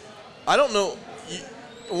going. I don't know.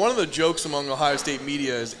 One of the jokes among Ohio State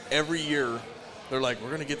media is every year they're like, we're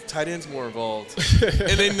going to get the tight ends more involved.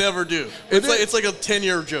 And they never do. It's like a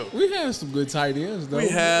 10-year joke. We have some good tight ends, though. We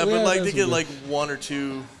have, but they get like one or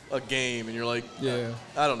two a game, and you're like,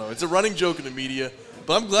 I don't know. It's a running joke in the media,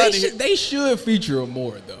 but I'm glad they should feature them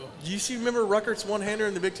more, though. Remember Ruckert's one-hander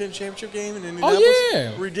in the Big Ten Championship game in Indianapolis? Oh,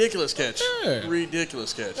 yeah. Ridiculous catch. Yeah.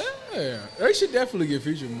 Ridiculous catch. Yeah. They should definitely get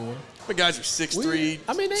featured more. The guys are 6'3",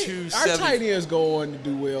 270. Our tight ends go on to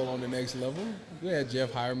do well on the next level. We had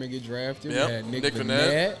Jeff Hireman get drafted. Yep. We had Nick Vannett.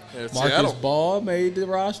 Vannett. Yeah, Marcus Seattle. Ball made the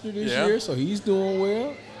roster this year, so he's doing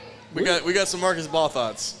well. We got some Marcus Ball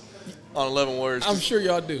thoughts on 11 Warriors. I'm sure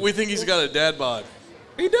y'all do. We think he's got a dad bod.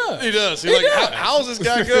 He does. He does. He's like, how is this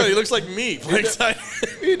guy good? He looks like me.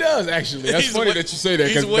 He does, actually. That's funny that you say that.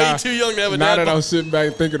 He's way too young to have a now dad that bod. I'm sitting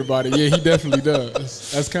back thinking about it, yeah, he definitely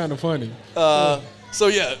does. That's kind of funny. So,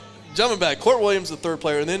 yeah, jumping back, Court Williams, the third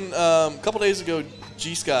player. And then a couple days ago,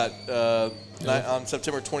 G. Scott, on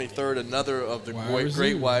September 23rd, another of the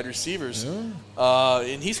great wide receivers. Yeah.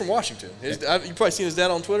 And he's from Washington. You've probably seen his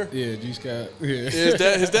dad on Twitter. Yeah, G. Scott. Yeah.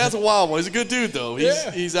 His dad's a wild one. He's a good dude, though.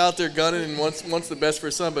 He's out there gunning and wants the best for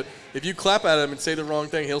his son. But if you clap at him and say the wrong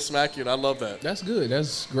thing, he'll smack you, and I love that. That's good.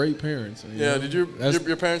 That's great parents. Yeah, did your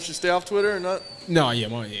parents just stay off Twitter or not? No,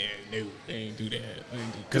 no, they ain't do that.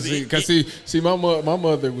 Because my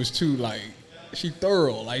mother was too, like, she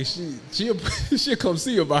thorough. Like, she'll come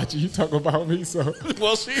see about you. You talk about me, so.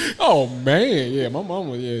 Well, she. Oh, man. Yeah, my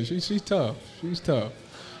mama, she's tough. She's tough.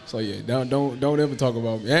 So, yeah, don't ever talk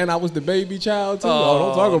about me. And I was the baby child, too.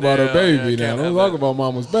 Don't talk about her baby now. Don't talk about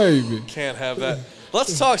mama's baby. Can't have that.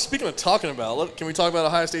 Let's talk. Speaking of talking about, can we talk about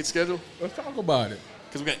Ohio State's schedule? Let's talk about it.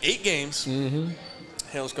 Because we got 8 games. Mm-hmm.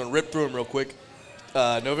 Hey, let's go rip through them real quick.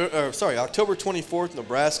 October 24th,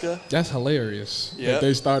 Nebraska. That's hilarious. Yeah, that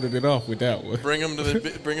they started it off with that one. Bring them to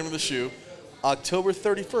the shoe. October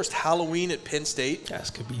 31st, Halloween at Penn State. That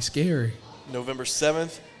could be scary. November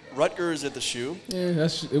 7th, Rutgers at the shoe. Yeah,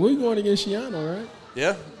 we going against Shiano, right?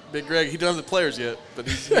 Yeah, Big Greg. He doesn't have the players yet, but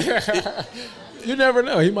you never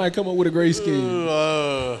know. He might come up with a great scheme.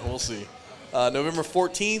 We'll see. November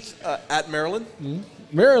 14th at Maryland. Mm-hmm.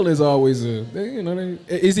 Maryland's always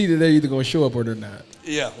it's either they're either going to show up or they're not.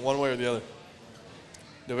 Yeah, one way or the other.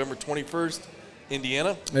 November 21st,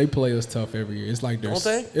 Indiana. They play us tough every year. It's like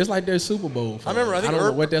it's like their Super Bowl. I remember. I don't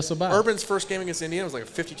know what that's about. Urban's first game against Indiana was like a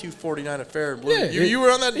 52-49 affair. Yeah, you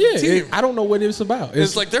were on that team. I don't know what it's about.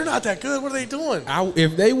 It's like they're not that good. What are they doing?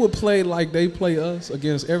 If they would play like they play us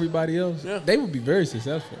against everybody else, they would be very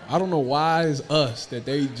successful. I don't know why it's us that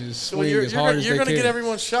they just swing as hard as they can. You're going to get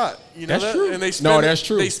everyone's shot. You know that's true. And they that's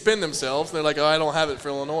true. They spin themselves. They're like, I don't have it for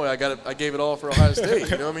Illinois. I gave it all for Ohio State.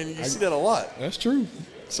 You know, I mean, you see that a lot. That's true.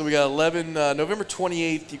 So we got November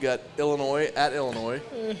 28th, you got Illinois at Illinois.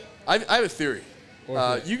 I have a theory.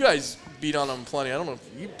 You guys beat on them plenty. I don't know if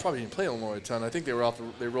you probably didn't play Illinois a ton. I think they were off.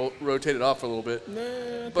 They rotated off for a little bit.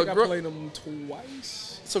 Nah, I think I played them twice.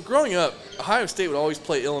 So growing up, Ohio State would always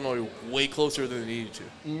play Illinois way closer than they needed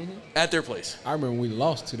to at their place. I remember we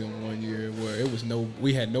lost to them one year where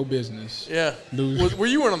we had no business. Yeah. Were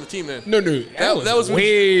you weren't on the team then? No. That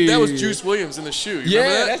was Juice Williams in the shoe. You yeah,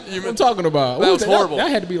 remember that? That's what I'm talking about. That was horrible.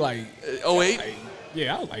 That had to be like 08?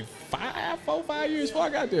 Yeah, I was like 5 years before I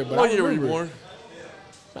got there. But what year were you born?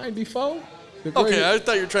 94. Okay, I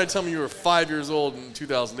thought you were trying to tell me you were 5 years old in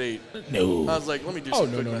 2008. No. I was like, let me do some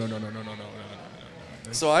no.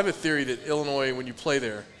 So I have a theory that Illinois, when you play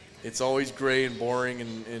there, it's always gray and boring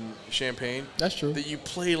and champagne. That's true. That you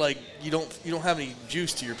play like you don't have any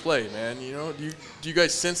juice to your play, man. You know, do you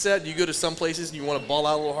guys sense that? Do you go to some places and you want to ball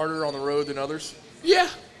out a little harder on the road than others? Yeah.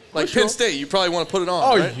 Like Penn State, you probably want to put it on.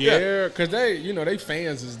 Oh right? yeah, because they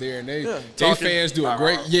fans is there and they fans do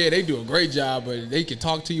they do a great job, but they can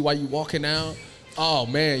talk to you while you walking out. Oh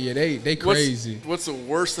man, yeah, they crazy. What's the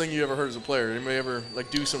worst thing you ever heard as a player? Anybody ever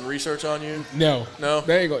do some research on you? No.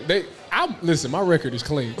 They ain't gonna. Listen, my record is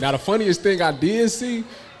clean. Now the funniest thing I did see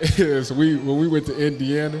is when we went to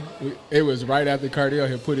Indiana, it was right after Cardell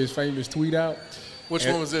had put his famous tweet out. Which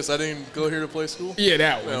one was this? I didn't go here to play school. Yeah,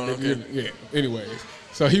 that one. Oh, okay. Yeah. Anyways,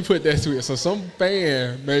 so he put that tweet. So some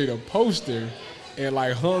fan made a poster and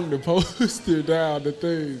hung the poster down the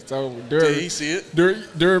thing. So did he see it?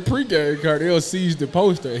 During pregame, Cardell sees the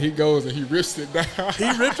poster and he goes and he rips it down.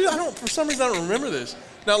 He ripped it? For some reason I don't remember this.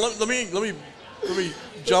 Now let me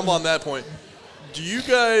jump on that point. Do you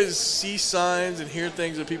guys see signs and hear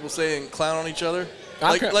things that people say and clown on each other?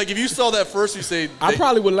 Like if you saw that first, you say I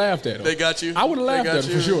probably would laugh at them. They got you. I would have laughed at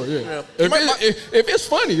them for sure. Yeah. If it's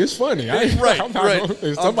funny, it's funny. Right.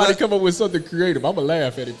 If somebody come up with something creative, I'm gonna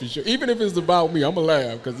laugh at it for sure. Even if it's about me, I'm gonna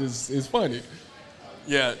laugh because it's funny.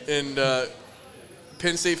 Yeah, and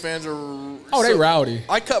Penn State fans are they rowdy.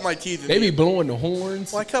 I cut my teeth. They be blowing the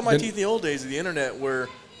horns. Well, I cut my teeth in the old days of the internet where.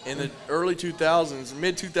 In the early 2000s,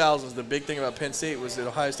 mid-2000s, the big thing about Penn State was that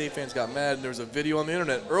Ohio State fans got mad, and there was a video on the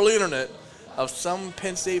internet, early internet, of some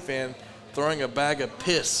Penn State fan throwing a bag of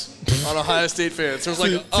piss on Ohio State fans. So it's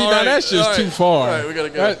like, see now that's just too far. All right, we gotta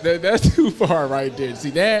go. That's too far right there.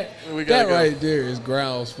 See that go. right there is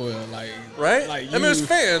grounds for right. Like I mean, there's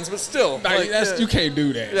fans, but still, you can't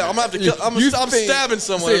do that. Yeah, I'm gonna have to kill. I'm stabbing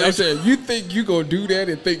someone. I'm saying you think you gonna do that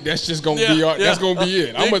and think that's just gonna be that's gonna be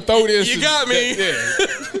it. I'm You- gonna throw this. You got me.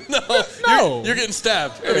 No, you're getting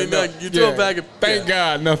stabbed. I mean, no. you throw a bag of. Thank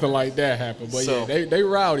God nothing like that happened. But So- they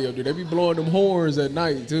rowdy up there. They be blowing them horns at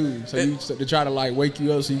night too. So they try to like wake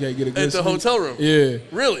you up so you can't get a good At the sleep. hotel room. Yeah.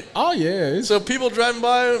 Really? Oh yeah. So people driving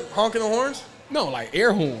by honking the horns No, like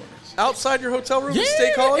air horns. outside your hotel room Yeah, at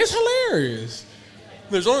State College? it's hilarious.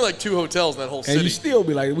 There's only like 2 hotels in that whole city. And you still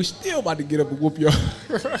be like, we still about to get up and whoop y'all.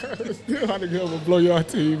 Still about to get up and blow y'all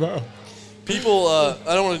team out. People, I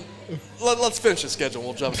don't want to. Let's finish the schedule.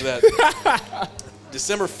 We'll jump to that.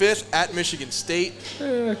 December 5th at Michigan State.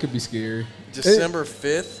 That could be scary. December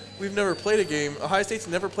 5th. We've never played a game. Ohio State's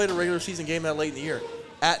never played a regular season game that late in the year.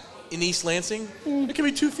 In East Lansing, it could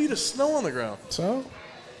be 2 feet of snow on the ground. So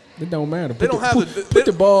it don't matter. They don't have put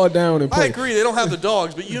the ball down and play. I agree. They don't have the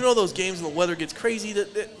dogs, but you know those games when the weather gets crazy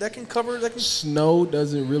that can cover. That can. Snow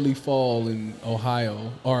doesn't really fall in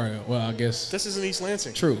Ohio, or well, I guess This is in East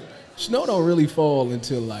Lansing. true. Snow don't really fall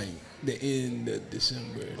until like the end of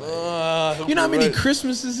December. You know how many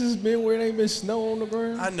Christmases has been where there ain't been snow on the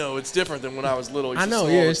ground? I know it's different than when I was little. I know,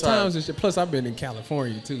 yeah. It's times. Plus, I've been in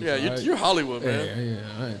California too. Yeah, so you're Hollywood, man.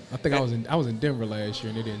 Yeah. I think I was in Denver last year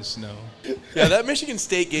and it didn't snow. Yeah, that Michigan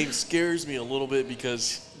State game scares me a little bit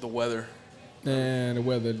because the weather. And the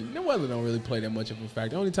weather don't really play that much of a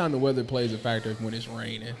factor. The only time the weather plays a factor is when it's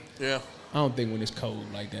raining. Yeah. I don't think when it's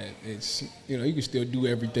cold like that, it's you can still do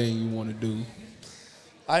everything you want to do.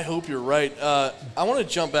 I hope you're right. I want to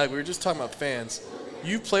jump back. We were just talking about fans.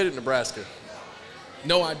 You've played at Nebraska.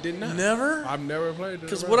 No, I did not. Never? I've never played.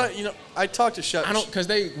 Because I talked to Shep. Because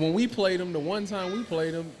when we played them, the one time we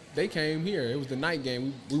played them, they came here. It was the night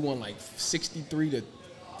game. We won like 63-30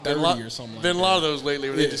 or something like that. Been a lot of those lately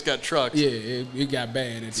where they just got trucked. Yeah, it got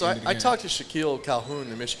bad. At the end of the I game. talked to Shaquille Calhoun,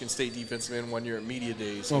 the Michigan State defensive end, one year at Media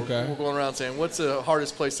Days. Okay. We're going around saying, what's the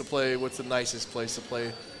hardest place to play? What's the nicest place to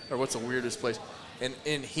play? Or what's the weirdest place?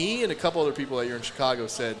 And he and a couple other people that you're in Chicago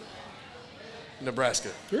said, Nebraska.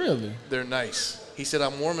 Really? They're nice. He said,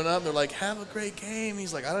 I'm warming up. They're like, have a great game.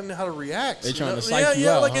 He's like, I don't know how to react. They trying to psych you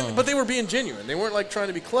out, huh? But they were being genuine. They weren't like trying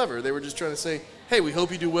to be clever. They were just trying to say, hey, we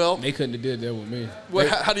hope you do well. They couldn't have did that with me.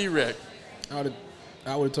 How do you react? I would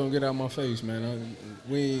have told them, get out of my face, man.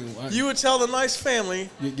 You would tell the nice family,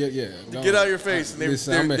 get out of your face. And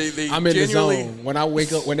they I'm in the zone. When I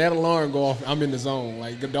wake up, when that alarm go off, I'm in the zone.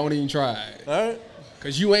 Like, don't even try it. All right.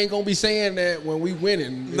 Cause you ain't gonna be saying that when we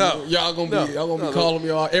winning. No, y'all gonna be calling me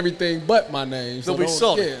all everything but my name. They'll be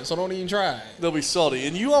salty. Yeah, so don't even try. They'll be salty.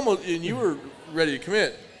 And you were ready to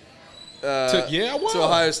commit. I was. To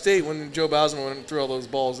Ohio State when Joe Bowser went and threw all those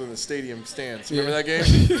balls in the stadium stands. Remember that game?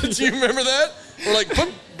 Do you remember that? We're like,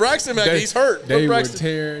 put Braxton back. He's hurt. They were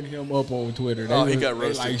tearing him up on Twitter. He got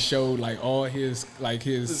roasted. They showed all his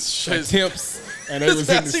attempts, and they was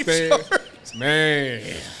in the stand.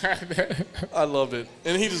 Man, I loved it,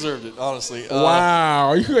 and he deserved it. Honestly,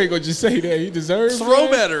 wow, you ain't gonna just say that. He deserves it. Throw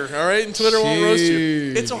better, all right? And Twitter won't roast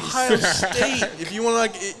you. It's Ohio State. If you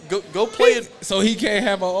want to go play it, so he can't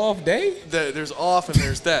have an off day. There's off and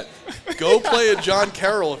there's that. Go play a John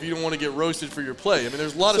Carroll if you don't want to get roasted for your play. I mean,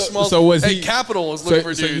 there's a lot of small. So was he? Capital was looking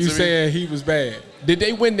for dudes. So you saying he was bad? Did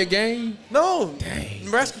they win the game? No. Dang.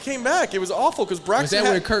 Nebraska came back. It was awful because Braxton. Was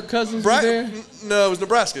that where Kirk Cousins was there? No, it was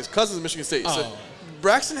Nebraska. Cousins of Michigan State. Oh. So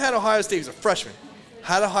Braxton had Ohio State. He was a freshman.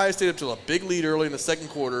 Had Ohio State up to a big lead early in the second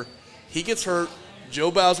quarter. He gets hurt.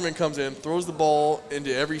 Joe Bowserman comes in, throws the ball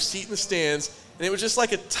into every seat in the stands, and it was just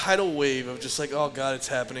like a tidal wave of just like, oh God, it's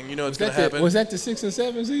happening. You know it's going to happen. Was that the 6 and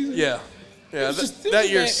 7 season? Yeah. Yeah. That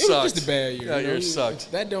year sucked. It was just a bad year. That year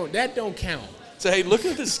sucked. That don't count. So hey, look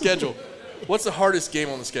at the schedule. What's the hardest game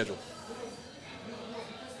on the schedule?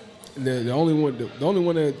 The only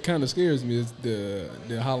one that kind of scares me is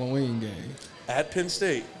the Halloween game at Penn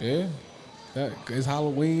State. Yeah, it's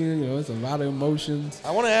Halloween. It's a lot of emotions.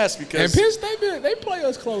 I want to ask because and Penn State they play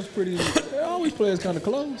us close pretty. They always play us kind of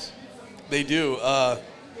close. They do,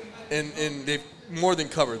 and they've more than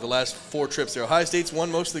covered the last 4 trips there. Ohio State's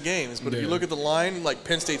won most of the games, but if you look at the line, like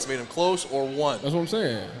Penn State's made them close or won. That's what I'm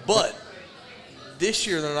saying. But this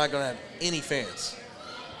year they're not going to have any fans.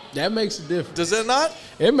 That makes a difference. Does that not?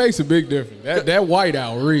 It makes a big difference. That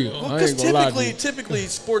whiteout real. Well, because typically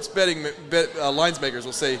sports betting lines makers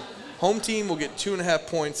will say home team will get 2.5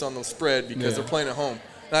 points on the spread because they're playing at home.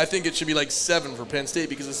 And I think it should be like 7 for Penn State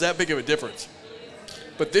because it's that big of a difference.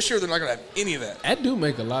 But this year, they're not going to have any of that. That do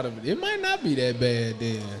make a lot of it. It might not be that bad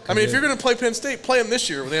then. I mean, if you're going to play Penn State, play them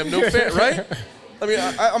this year when they have no fan, right? I mean,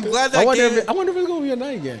 I'm glad that I wonder game. if it's going to be a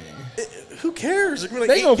night game. Who cares? There's going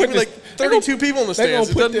They gonna to put be like 32 people in the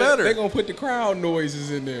stands. It doesn't matter. They're going to put the crowd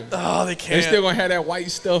noises in there. Oh, they can't. They're still going to have that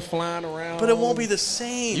white stuff flying around. But it won't be the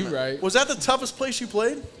same. You're right. Was that the toughest place you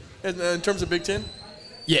played in terms of Big Ten?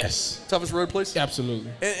 Yes. Toughest road place?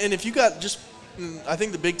 Absolutely. And if you got just – I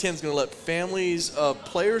think the Big Ten's going to let families of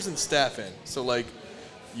players and staff in. So, like,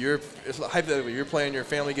 hypothetically, you're playing, your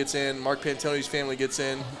family gets in, Mark Pantoni's family gets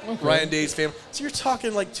in, Okay. Ryan Day's family. So you're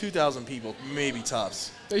talking like 2,000 people, maybe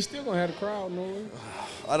tops. They still going to have the crowd noise.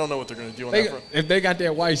 I don't know what they're going to do on that front. If they got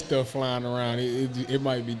that white stuff flying around, it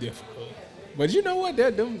might be difficult. But you know what?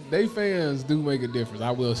 They fans do make a difference.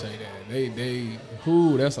 I will say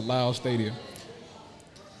that. That's a loud stadium.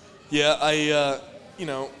 Yeah,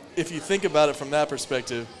 if you think about it from that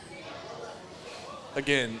perspective,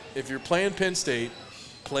 again, if you're playing Penn State,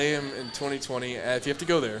 play them in 2020. If you have to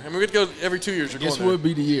go there, and we're going to go every 2 years. This would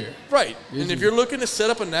be the year. Right. And if you're looking to set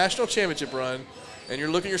up a national championship run, and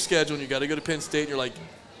you're looking at your schedule, and you got to go to Penn State, and you're like,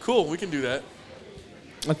 cool, we can do that.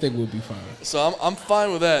 I think we'll be fine. So I'm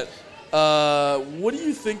fine with that. What do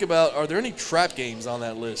you think about? Are there any trap games on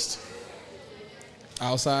that list?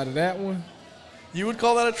 Outside of that one, You would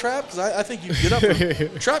call that a trap? Because I think you get up.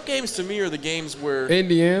 Trap games to me are the games where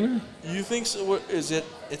Indiana. you think so. What is it?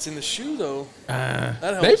 It's in the shoe though. They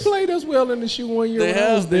helps. played us well in the shoe 1 year. They when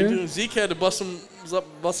I was have. They there. do. Zeke had to bust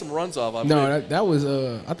some runs off. I No, believe. that was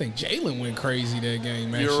I think Jalen went crazy that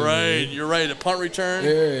game. Actually. You're right. You're right. A punt return.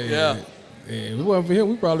 Yeah. If it wasn't for him,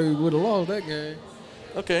 we probably would have lost that game.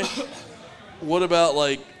 Okay. What about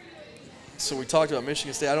so we talked about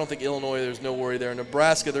Michigan State. I don't think Illinois, there's no worry there.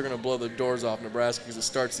 Nebraska, they're going to blow the doors off Nebraska because it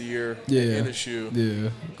starts the year in the shoe. Yeah.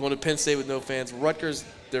 Going to Penn State with no fans. Rutgers,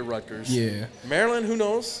 they're Rutgers. Yeah. Maryland, who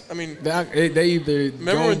knows? I mean, they either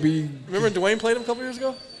remember when Dwayne played them a couple years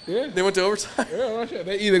ago? Yeah. They went to overtime. Yeah,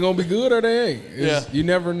 they either going to be good or they ain't. You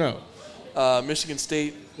never know. Michigan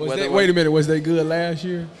State. Wait a minute. Was they good last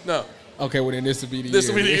year? No. Okay, well then this will be the year. This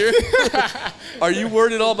will be the year? Are you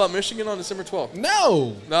worried at all about Michigan on December 12th?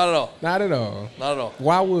 No. Not at all. Not at all. Not at all.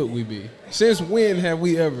 Why would we be? Since when have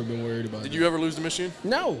we ever been worried about it? Did you ever lose to Michigan?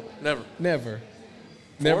 No. Never. Never.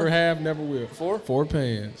 Never have, never will. 4? 4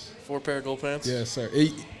 pants. 4 pair of gold pants? Yes, sir.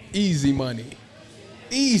 Easy money.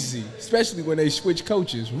 Easy. Especially when they switch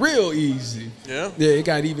coaches. Real easy. Yeah? Yeah, it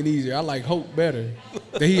got even easier. I like Hope better.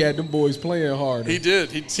 That he had them boys playing harder. He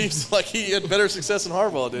did. He seems like he had better success than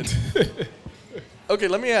Harbaugh did. Okay,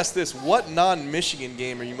 let me ask this. What non-Michigan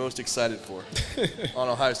game are you most excited for on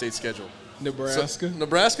Ohio State's schedule? Nebraska.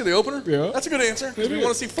 Nebraska, the opener? Yeah. That's a good answer because we want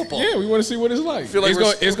to see football. Yeah, we want to see what it's like. Feel like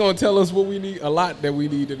it's going to tell us what we need, a lot that we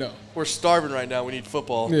need to know. We're starving right now. We need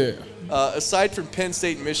football. Yeah. Aside from Penn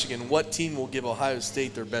State and Michigan, what team will give Ohio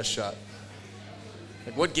State their best shot?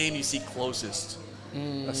 Like, what game do you see closest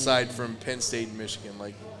aside from Penn State and Michigan?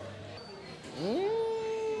 Like, I'm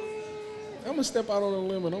going to step out on a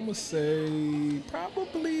limb and I'm going to say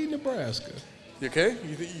probably Nebraska. you okay?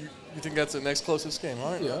 You think that's the next closest game?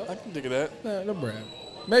 All right. Yeah. I can think of that. Nah, Nebraska.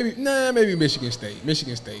 Maybe Michigan State.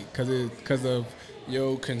 Michigan State because of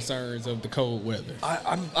your concerns of the cold weather.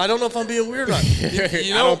 I don't know if I'm being weird or not.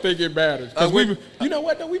 You know, I don't think it matters. You know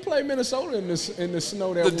what? Though we played Minnesota in the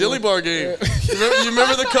snow. The Dilly Bar game. You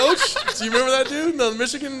remember the coach? Do you remember that dude? The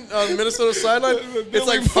Michigan Minnesota sideline. It's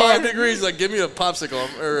like 5 degrees. Like, give me a popsicle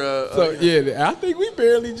I think we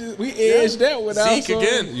barely we edged that without Zeke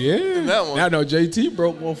again. Yeah, in that one. I know JT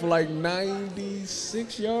broke one for like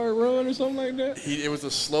 96-yard run or something like that. It was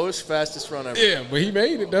the slowest, fastest run ever. Yeah, but he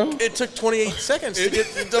made it though. It took 28 seconds to get.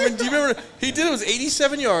 I mean, do you remember? He did it was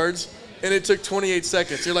 87 yards, and it took 28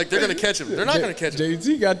 seconds. You're like, they're going to catch him. They're not going to catch him.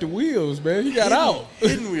 JT got the wheels, man. He got out.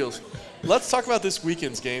 Hidden wheels. Let's talk about this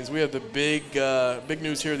weekend's games. We have the big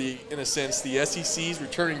news here. In a sense, the SEC's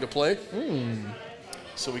returning to play.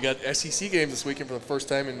 So we got SEC games this weekend for the first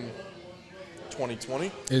time in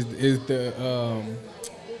 2020. Is the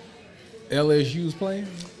LSU's playing?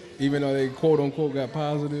 Even though they quote-unquote got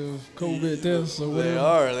positive COVID tests or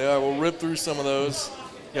whatever? They are. We'll rip through some of those.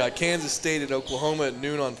 You got Kansas State at Oklahoma at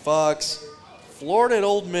noon on Fox. Florida at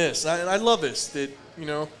Ole Miss. And I love this.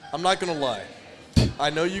 I'm not going to lie.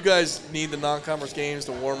 I know you guys need the non-conference games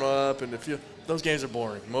to warm up, and those games are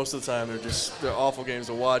boring. Most of the time, they're awful games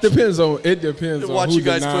to watch. It depends on watch who you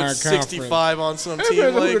guys the put non-conference. 65 on some It team.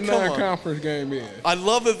 depends on Like, who the come on. non-conference game is. I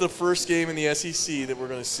love that the first game in the SEC that we're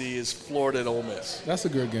going to see is Florida at Ole Miss. That's a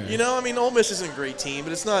good game. Ole Miss isn't a great team,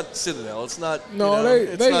 but it's not Citadel. It's not. No,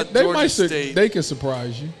 it's not they Georgia might. State. They can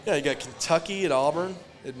surprise you. Yeah, you got Kentucky at Auburn.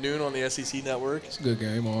 at noon on the SEC Network. It's a good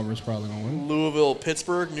game. Auburn's probably going to win. Louisville,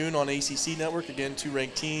 Pittsburgh, noon on ACC Network. Again, 2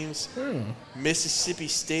 ranked teams. Yeah. Mississippi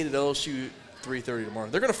State at LSU, 3:30 tomorrow.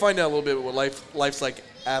 They're going to find out a little bit what life's like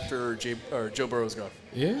after Joe Burrow's gone.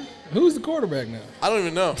 Yeah? Who's the quarterback now? I don't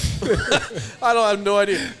even know. I have no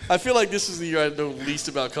idea. I feel like this is the year I know least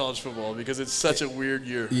about college football because it's such a weird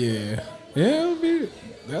year. Yeah. Yeah,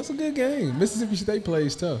 that's a good game. Mississippi State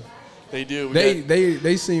plays tough. They do.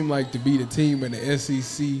 They seem like to be the team in the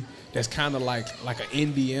SEC that's kind of like an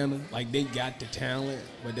Indiana. Like they got the talent,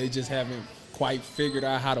 but they just haven't quite figured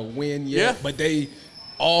out how to win yet. Yeah. But they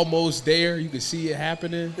almost there. You can see it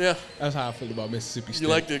happening. Yeah. That's how I feel about Mississippi State. You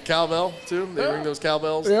like the cowbell, too? They ring those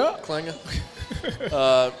cowbells? Yeah. Clanging.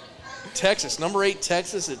 Texas, number 8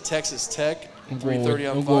 Texas at Texas Tech,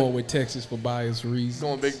 3:30 on I'm Fox. going with Texas for bias reasons.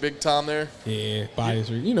 Going big Tom there? Yeah, bias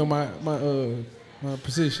reasons. You know, my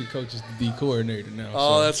position coach is the D coordinator now.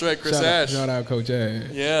 Oh, so that's right, Chris shout Ash. Shout out Coach Ash.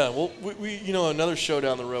 Yeah, well, we another show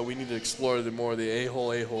down the road, we need to explore the more of the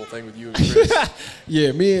a-hole thing with you and Chris.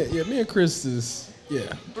 Yeah, me and Chris is,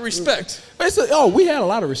 yeah. The respect. We had a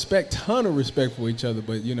lot of respect, ton of respect for each other,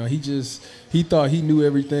 but, you know, he thought he knew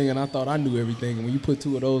everything, and I thought I knew everything, and when you put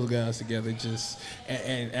two of those guys together,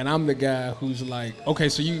 and I'm the guy who's like, okay,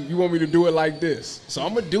 so you want me to do it like this, so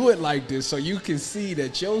I'm going to do it like this so you can see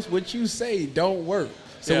that what you say don't work.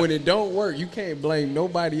 So when it don't work, you can't blame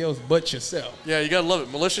nobody else but yourself. Yeah, you got to love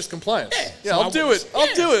it. Malicious compliance. Yeah, So I'll do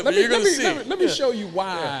it, but you're going to see. Let me show you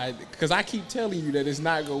why, because I keep telling you that it's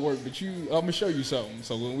not going to work, but I'm going to show you something.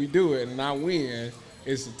 So when we do it and I win,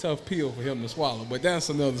 it's a tough pill for him to swallow, but that's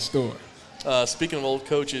another story. Speaking of old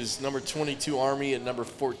coaches, number 22 Army and number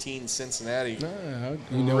 14 Cincinnati.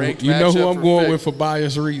 You know Ranked who matchup I'm for going Vic. with for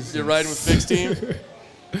bias reasons. You're riding with Vic's team.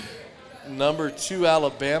 Number 2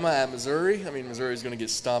 Alabama at Missouri. I mean, Missouri's going to get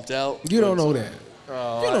stomped out. You don't know that.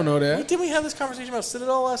 You don't know that. Didn't we have this conversation about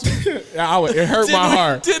Citadel last week? It hurt my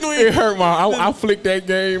heart. Didn't we? It hurt my. I flicked that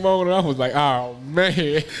game on and I was like, oh man,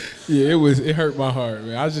 yeah, it hurt my heart,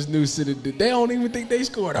 man. I just knew Citadel. They don't even think they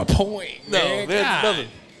scored a point. No, man. they had God.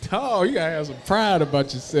 nothing. Oh, you gotta have some pride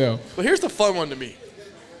about yourself. But here's the fun one to me.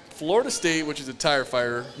 Florida State, which is a tire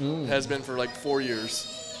fire, has been for like 4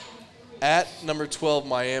 years. At number 12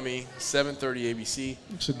 Miami, 7:30 ABC.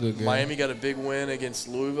 It's a good game. Miami got a big win against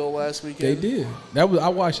Louisville last They weekend. did. I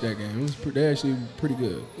watched that game. They're actually pretty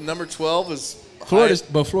good. Number 12 is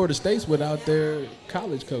But Florida State's without their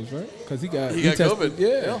college coach, right? Because he got tested, COVID.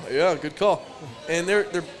 Yeah, good call. And they're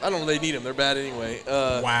I don't know, they need him. They're bad anyway.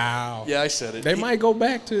 Wow. Yeah, I said it. They might go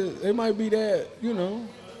back to. They might be that. You know.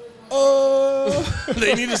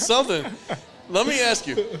 They needed something. Let me ask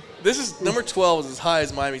you. This is number 12 is as high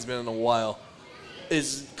as Miami's been in a while.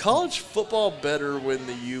 Is college football better when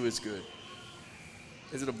the U is good?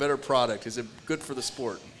 Is it a better product? Is it good for the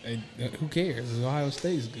sport? And who cares? Ohio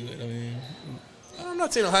State's good. I mean, I'm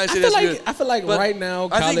not saying Ohio State is good. I feel like but right now,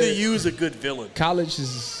 I think the U is a good villain. college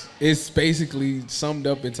is basically summed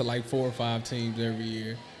up into like 4 or 5 teams every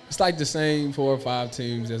year. It's like the same 4 or 5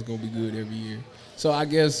 teams that's gonna be good every year. So I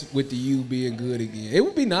guess with the U being good again, it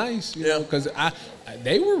would be nice, you know, because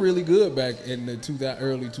they were really good back in the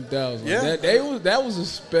early 2000s. Yeah. That was a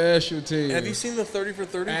special team. Have you seen the 30 for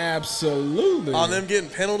 30? Absolutely. On them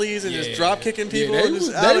getting penalties and just drop kicking people. Yeah, and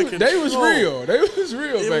just out of they was control. real. They was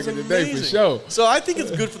real It back was in the day for amazing. sure. So I think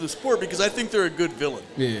it's good for the sport because I think they're a good villain.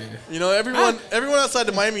 Yeah. You know, everyone outside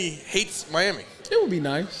of Miami hates Miami. It would be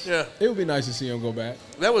nice. Yeah. It would be nice to see them go back.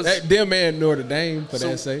 That was Them and Notre Dame, for that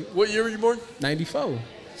so. sake. What year were you born? 94.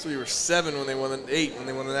 So you were 7 when they won 8 when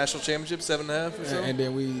they won the national championship, 7.5 or so. And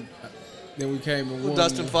then we came and won.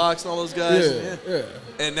 Dustin Fox and all those guys. Yeah.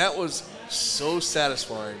 And that was so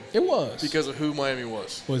satisfying It was. because of who Miami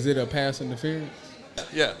was. Was it a pass interference?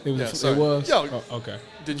 Yeah. It was. Yeah, sorry. It was. Yo, Oh, okay.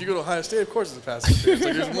 did you go to Ohio State? Of course it's a pass interference.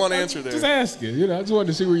 Like, there's one answer there. Just asking. You know, I just wanted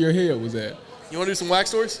to see where your head was at. You want to do some wax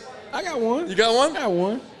stories? I got one. You got one? I got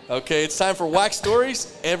one. Okay, it's time for Wax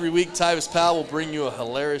Stories. Every week, Tyvis Powell will bring you a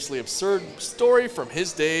hilariously absurd story from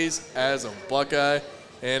his days as a Buckeye.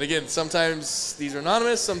 And again, sometimes these are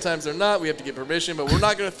anonymous, sometimes they're not. We have to get permission, but we're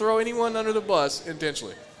not going to throw anyone under the bus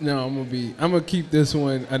intentionally. No, I'm gonna keep this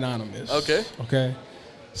one anonymous. Okay. Okay.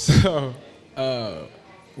 So,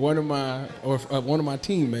 one of my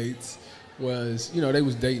teammates was, you know, they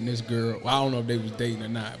was dating this girl. Well, I don't know if they was dating or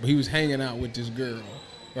not, but he was hanging out with this girl,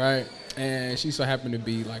 right? And she so happened to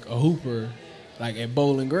be like a hooper, like at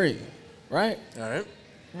Bowling Green, right? All right.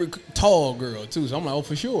 Tall girl too, so I'm like, oh,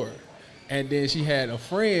 for sure. And then she had a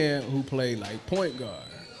friend who played like point guard,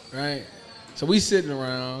 right? So we sitting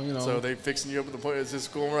around, you know. So they fixing you up at the point. Is this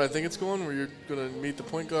going where I think it's going, where you're going to meet the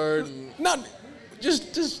point guard? And No,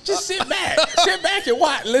 just sit back. Sit back and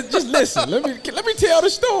watch. Just listen. Let me tell the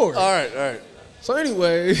story. All right. So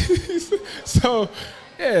anyway, so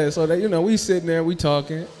that we sitting there, we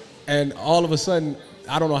talking, and all of a sudden,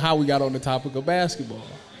 I don't know how we got on the topic of basketball,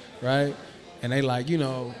 right? And they like,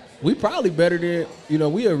 we probably better than,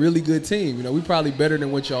 we a really good team. We probably better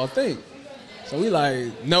than what y'all think. So we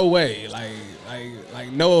like, no way. Like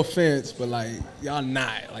no offense, but like, y'all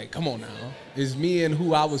not. Like, come on now. It's me and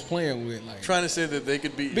who I was playing with. Like trying to say that they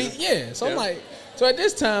could beat you. Yeah. So I'm like, so at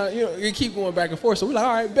this time, it keep going back and forth. So we like,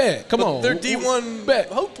 all right, bet. Come on. They're D1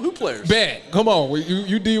 bet. Who players? Bet. Come on.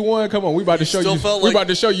 You D1. Come on. We about to show you. We about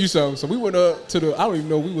to show you something. So we went up to the. I don't even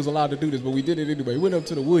know if we was allowed to do this, but we did it anyway. We went up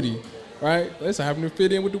to the Woody. Right? That's happened to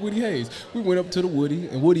fit in with the Woody Hayes. We went up to the Woody,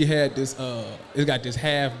 and Woody had this, it's got this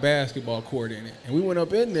half basketball court in it. And we went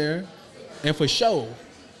up in there, and for show,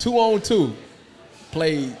 2-on-2,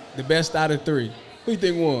 played the best out of 3. Who you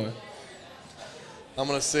think won? I'm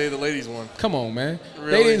going to say the ladies won. Come on, man.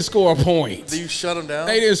 Really? They didn't score a point. You shut them down?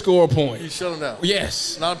 They didn't score a point. You shut them down?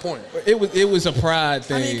 Yes. Not a point? It was a pride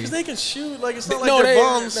thing. I mean, because they can shoot. Like, it's not like they're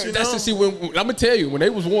bombs, That's to see, I'm going to tell you, when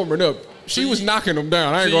they was warming up, she was knocking them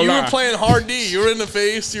down. I ain't gonna lie. You were playing hard D. You were in the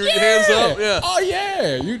face. You were hands up. Yeah. Oh,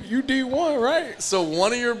 yeah. You D1, right? So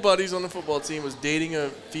one of your buddies on the football team was dating a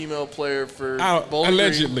female player for Bowling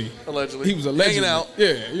allegedly. Green. Allegedly. He was allegedly. Hanging out.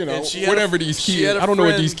 Yeah, whatever these kids. I don't know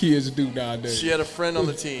what these kids do nowadays. She had a friend on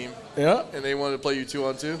the team. Yeah. And they wanted to play you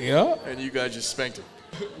 2-on-2. Yeah. And you guys just spanked him.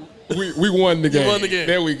 We won the game. You won the game.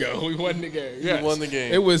 There we go. We won the game. Yes. You won the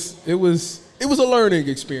game. It was a learning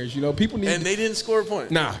experience. People need. And they didn't score a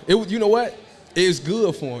point. Nah. You know what? It's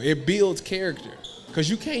good for them. It builds character. Because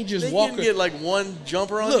you can't just walk. They can get like one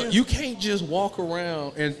jumper on you. Look, you can't just walk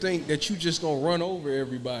around and think that you just going to run over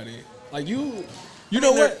everybody. Like you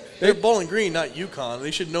know what? They're Bowling Green, not UConn.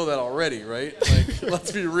 They should know that already, right? Like,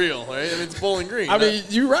 let's be real, right? I mean, it's Bowling Green. I mean,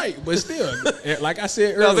 you're right, but still, like I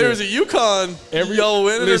said earlier. Now, there's a UConn, y'all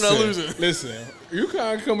winning or not losing. Listen,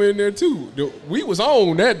 UConn come in there too. We was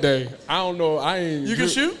on that day. I don't know. You can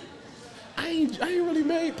shoot? I ain't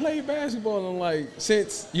really played basketball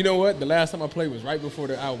since, you know what? The last time I played was right before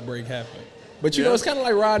the outbreak happened. But you know, it's kind of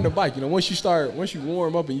like riding a bike. Once you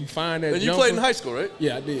warm up and you find that. And you played in high school, right?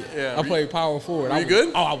 Yeah, I did. Yeah, I played power forward. Were you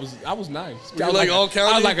good? Oh, I was nice. You were like all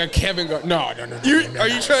county? I was like a Kevin Garnett. No. Are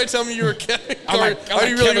you trying to tell me you were Kevin? I'm like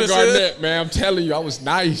Kevin Garnett, man. I'm telling you, I was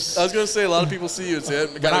nice. I was gonna say a lot of people see you and say,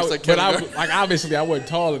 but obviously I wasn't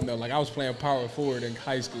tall enough. Like I was playing power forward in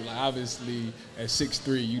high school. Like obviously at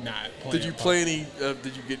 6'3", you not playing. Did you play any?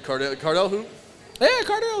 Did you get Cardell hoop? Yeah,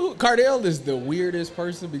 Cardell is the weirdest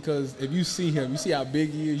person because if you see him, you see how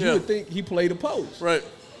big he is. You would think he played a post. Right.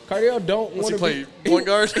 Cardell don't want to play point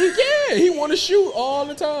guard. He want to shoot all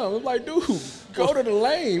the time. I'm like, dude, go to the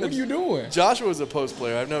lane. What are you doing? Joshua was a post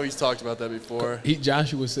player. I know he's talked about that before.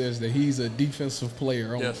 Joshua says that he's a defensive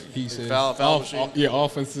player only. Yes. He says foul machine.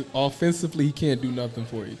 Offensively, he can't do nothing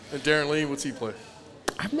for you. And Darren Lee, what's he play?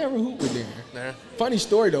 I've never hooped with Darren. Nah. Funny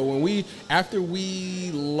story though, after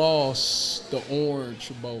we lost the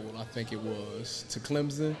Orange Bowl, I think it was, to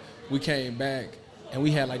Clemson, we came back and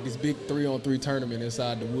we had like this big 3-on-3 tournament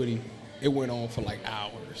inside the Woody. It went on for like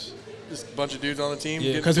hours. Just a bunch of dudes on the team.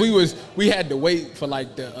 Yeah, because we had to wait for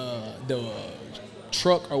like the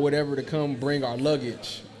truck or whatever to come bring our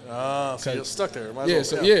luggage. So you're stuck there.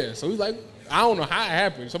 So we was like, I don't know how it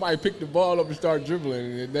happened. Somebody picked the ball up and started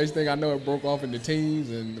dribbling, and the next thing I know, it broke off into teams,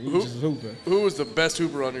 and we were just hooping. Who was the best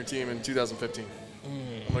hooper on your team in 2015?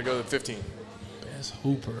 I'm going to go to 15. Best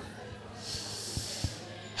hooper.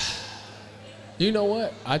 You know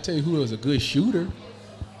what? I tell you who was a good shooter.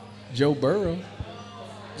 Joe Burrow.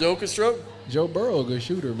 Joe could stroke? Joe Burrow, a good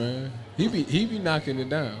shooter, man. He be knocking it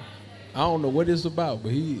down. I don't know what it's about,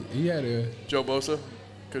 but he had a... Joe Bosa?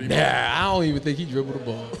 I don't even think he dribbled the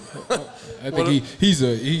ball. I think he's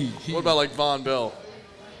What about like Von Bell?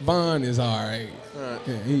 Von is all right.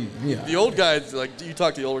 Yeah, the old guys, like you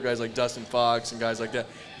talk to the older guys like Dustin Fox and guys like that,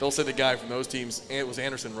 they'll say the guy from those teams was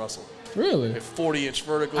Anderson Russell. Really? A 40-inch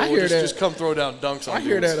vertical. I hear that. Just come throw down dunks on I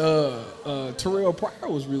hear that Terrell Pryor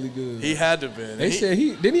was really good. He had to have been. They said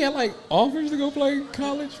didn't he have like offers to go play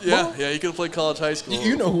college ball? Yeah, he could have played college high school.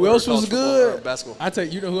 You know who else was good? Basketball. I tell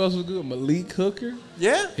you know who else was good? Malik Hooker.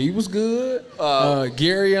 Yeah. He was good.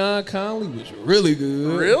 Garyon Conley was really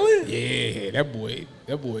good. Really? Yeah, that boy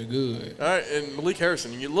good. All right, and Malik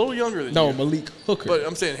Harrison, you're a little younger than you. No, Malik Hooker. But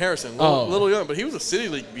I'm saying Harrison, little young, but he was a city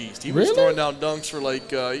league beast. He was throwing down dunks for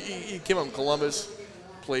like he came up in Columbus.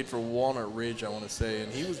 played for Walnut Ridge, I want to say,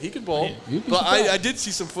 and he could ball. Yeah, you'd be but surprised. I did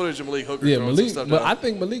see some footage of Malik Hooker Yeah, throwing Malik. some stuff But down. I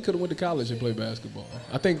think Malik could have went to college and played basketball.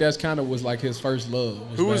 I think that's kind of was like his first love.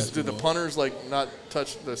 Did the punters not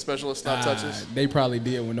touch the specialists not touch this? They probably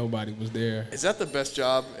did when nobody was there. Is that the best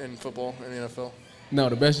job in football in the NFL? No,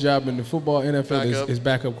 the best job in the football NFL is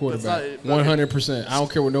backup quarterback. 100%. I don't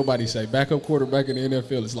care what nobody say. Backup quarterback in the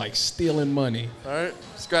NFL is like stealing money. All right,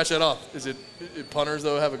 scratch that off. Is it punters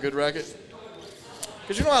though have a good racket?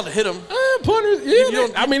 Because you know how to hit them. Punters,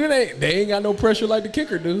 yeah. They ain't got no pressure like the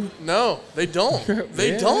kicker do. No, they don't.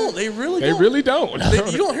 They don't. They really don't. They really don't.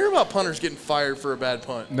 You don't hear about punters getting fired for a bad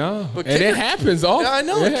punt. No, but and it happens often. Yeah, I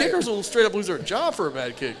know. The kickers will straight up lose their job for a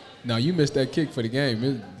bad kick. No, you missed that kick for the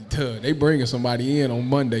game. They bringing somebody in on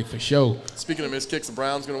Monday for sure. Speaking of missed kicks, the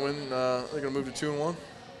Browns going to win. They're going to move to 2-1.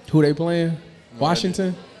 Who they playing?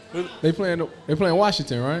 Washington. They playing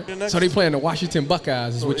Washington, right? So they playing the Washington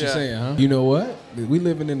Buckeyes, is what you're saying, huh? You know what? We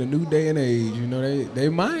living in a new day and age. You know they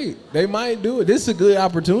might do it. This is a good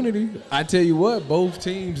opportunity. I tell you what, both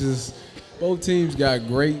teams got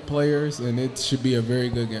great players, and it should be a very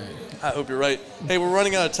good game. I hope you're right. Hey, we're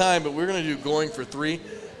running out of time, but we're going to do going for 3.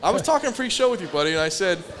 I was talking pre-show with you, buddy, and I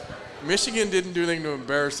said Michigan didn't do anything to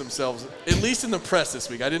embarrass themselves, at least in the press this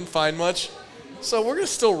week. I didn't find much. So we're going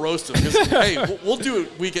to still roast them. Because, hey, we'll do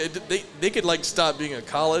it. They could, stop being a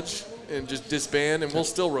college and just disband, and we'll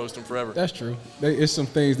still roast them forever. That's true. It's some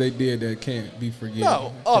things they did that can't be forgiven.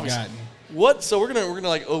 No, obviously. Forgotten. So we're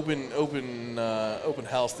gonna open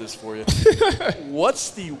house this for you. What's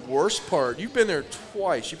the worst part? You've been there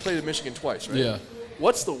twice. You played at Michigan twice, right? Yeah.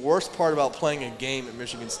 What's the worst part about playing a game at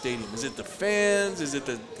Michigan Stadium? Is it the fans? Is it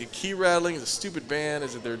the key rattling? Is it the stupid band?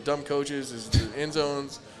 Is it their dumb coaches? Is it the end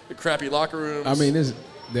zones? The crappy locker rooms? I mean,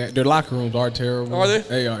 their locker rooms are terrible. Are they?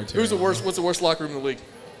 They are terrible. Who's the worst? What's the worst locker room in the league?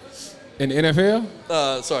 In the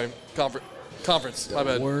NFL? Sorry, conference. My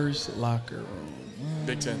bad. Worst locker room.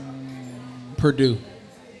 Big Ten. Purdue.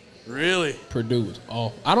 Really? Purdue was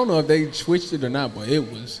awful. I don't know if they switched it or not, but it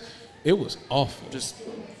was awful. It was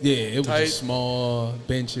just small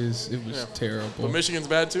benches. It was terrible. But Michigan's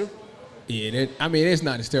bad too? Yeah, it's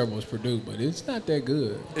not as terrible as Purdue, but it's not that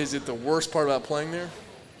good. Is it the worst part about playing there?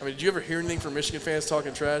 I mean, did you ever hear anything from Michigan fans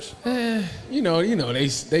talking trash? They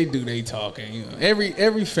do they talking. You know,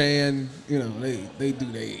 every fan, they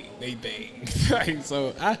do they thing.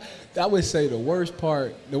 So I would say the worst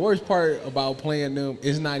part about playing them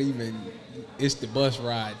is not even. It's the bus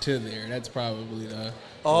ride to there. That's probably the.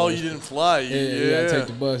 Oh, you didn't fly. You gotta take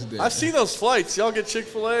the bus there. I've seen those flights. Y'all get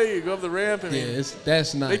Chick-fil-A, you go up the ramp.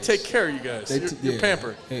 That's nice. They take care of you guys. You're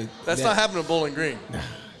pampered. That's not happening at Bowling Green.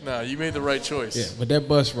 No, you made the right choice. Yeah, but that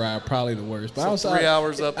bus ride probably the worst. But so outside, 3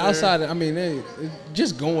 hours up there. Outside,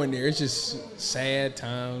 just going there, it's just sad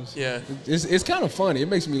times. Yeah. It's kind of funny. It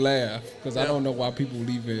makes me laugh because I don't know why people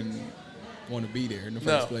even want to be there in the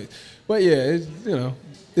first place. But yeah,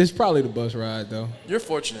 it's probably the bus ride though. You're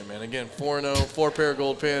fortunate, man. Again, 4-0, 4 pair of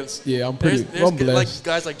gold pants. Yeah, I'm I'm blessed. Like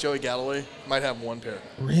guys like Joey Galloway might have 1 pair.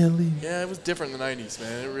 Really? Yeah, it was different in the '90s,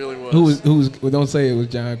 man. It really was. Who was? Well, don't say it was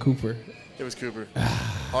John Cooper. It was Cooper.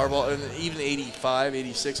 Harbaugh, and even 85,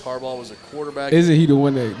 86, Harbaugh was a quarterback. Isn't he the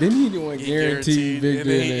one that? Didn't he the one guaranteed big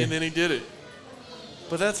and then he did it.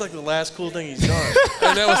 But that's like the last cool thing he's done.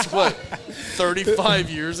 And that was what, 35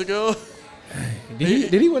 years ago.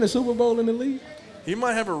 Did he win a Super Bowl in the league? He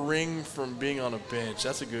might have a ring from being on a bench.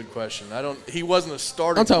 That's a good question. He wasn't a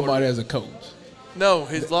starter. I'm talking about as a coach. No,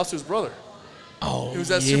 he lost to his brother. Oh, it was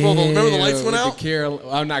that Super Bowl. Remember the lights went out?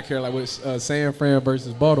 I'm not Carolina. It was San Fran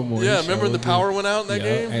versus Baltimore. Yeah, remember the power went out in that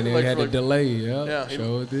game? And they had a delay. Yeah,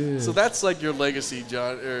 sure did. So that's like your legacy,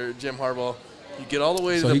 Jim Harbaugh. You get all the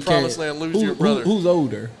way to the promised land, lose to your brother. Who's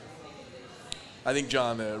older? I think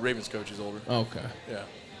John, the Ravens coach, is older. Okay. Yeah.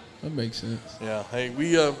 That makes sense. Yeah. Hey,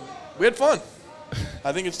 we had fun.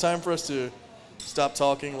 I think it's time for us to stop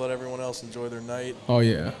talking, let everyone else enjoy their night. Oh,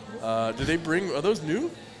 yeah. Are those new?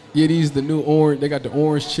 Yeah, the new orange. They got the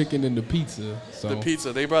orange chicken and the pizza. So. The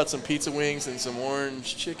pizza. They brought some pizza wings and some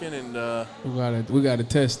orange chicken, and we gotta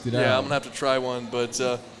test it out. Yeah, I'm gonna have to try one. But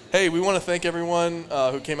hey, we want to thank everyone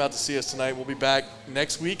who came out to see us tonight. We'll be back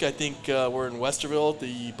next week. I think we're in Westerville,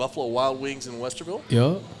 the Buffalo Wild Wings in Westerville.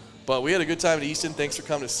 Yeah. But we had a good time at Easton. Thanks for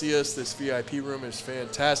coming to see us. This VIP room is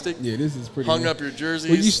fantastic. Yeah, this is pretty. Hung up your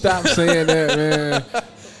jerseys. Will you stop saying that, man?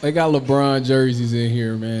 They got LeBron jerseys in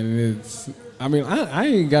here, man, and I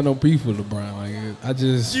ain't got no beef with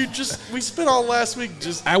LeBron. We spent all last week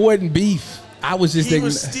I wasn't beef. I was just. He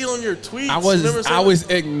was stealing your tweets. I was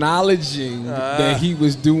acknowledging that he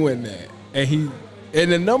was doing that, and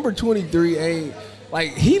the number 23 ain't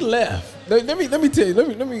like he left. let me tell you.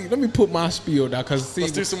 Let me put my spiel down because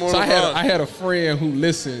Let's do some more So LeBron. I had a friend who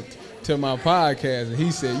listened to my podcast and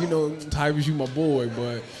he said, Tyrese, you my boy,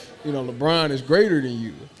 but LeBron is greater than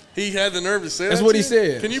you. He had the nerve to say that. That's what to he you?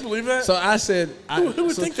 said. Can you believe that? So I said, who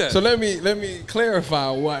would think that? So let me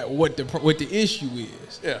clarify what the issue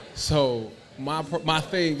is. Yeah. So my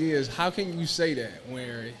thing is, how can you say that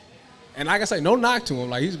when? And like I say, no knock to him.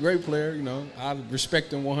 Like, he's a great player. I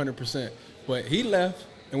respect him 100%. But he left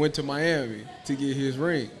and went to Miami to get his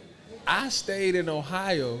ring. I stayed in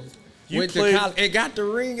Ohio. Went to college and got the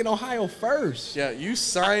ring in Ohio first. Yeah, you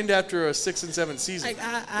signed after a 6 and 7 season. Like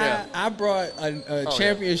I brought a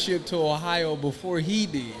championship to Ohio before he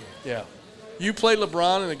did. Yeah. You played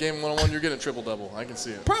LeBron in a game 1-on-1, you're getting a triple-double. I can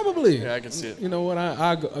see it. Probably. Yeah, I can see it. You know what?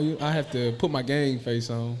 I have to put my game face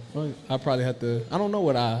on. I probably have to. I don't know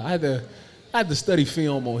what I had to study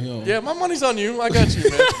film on him. Yeah, my money's on you. I got you,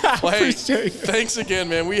 man. Well, hey, Appreciate it. thanks again,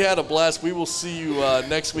 man. We had a blast. We will see you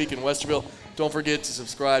next week in Westerville. Don't forget to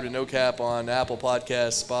subscribe to No Cap on Apple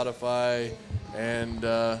Podcasts, Spotify,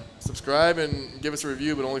 and subscribe and give us a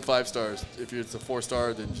review, but only 5 stars. If it's a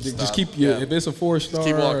 4-star, then just Just stop. keep if it's a 4-star,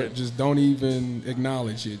 keep walking. just don't even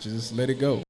acknowledge it. Just let it go.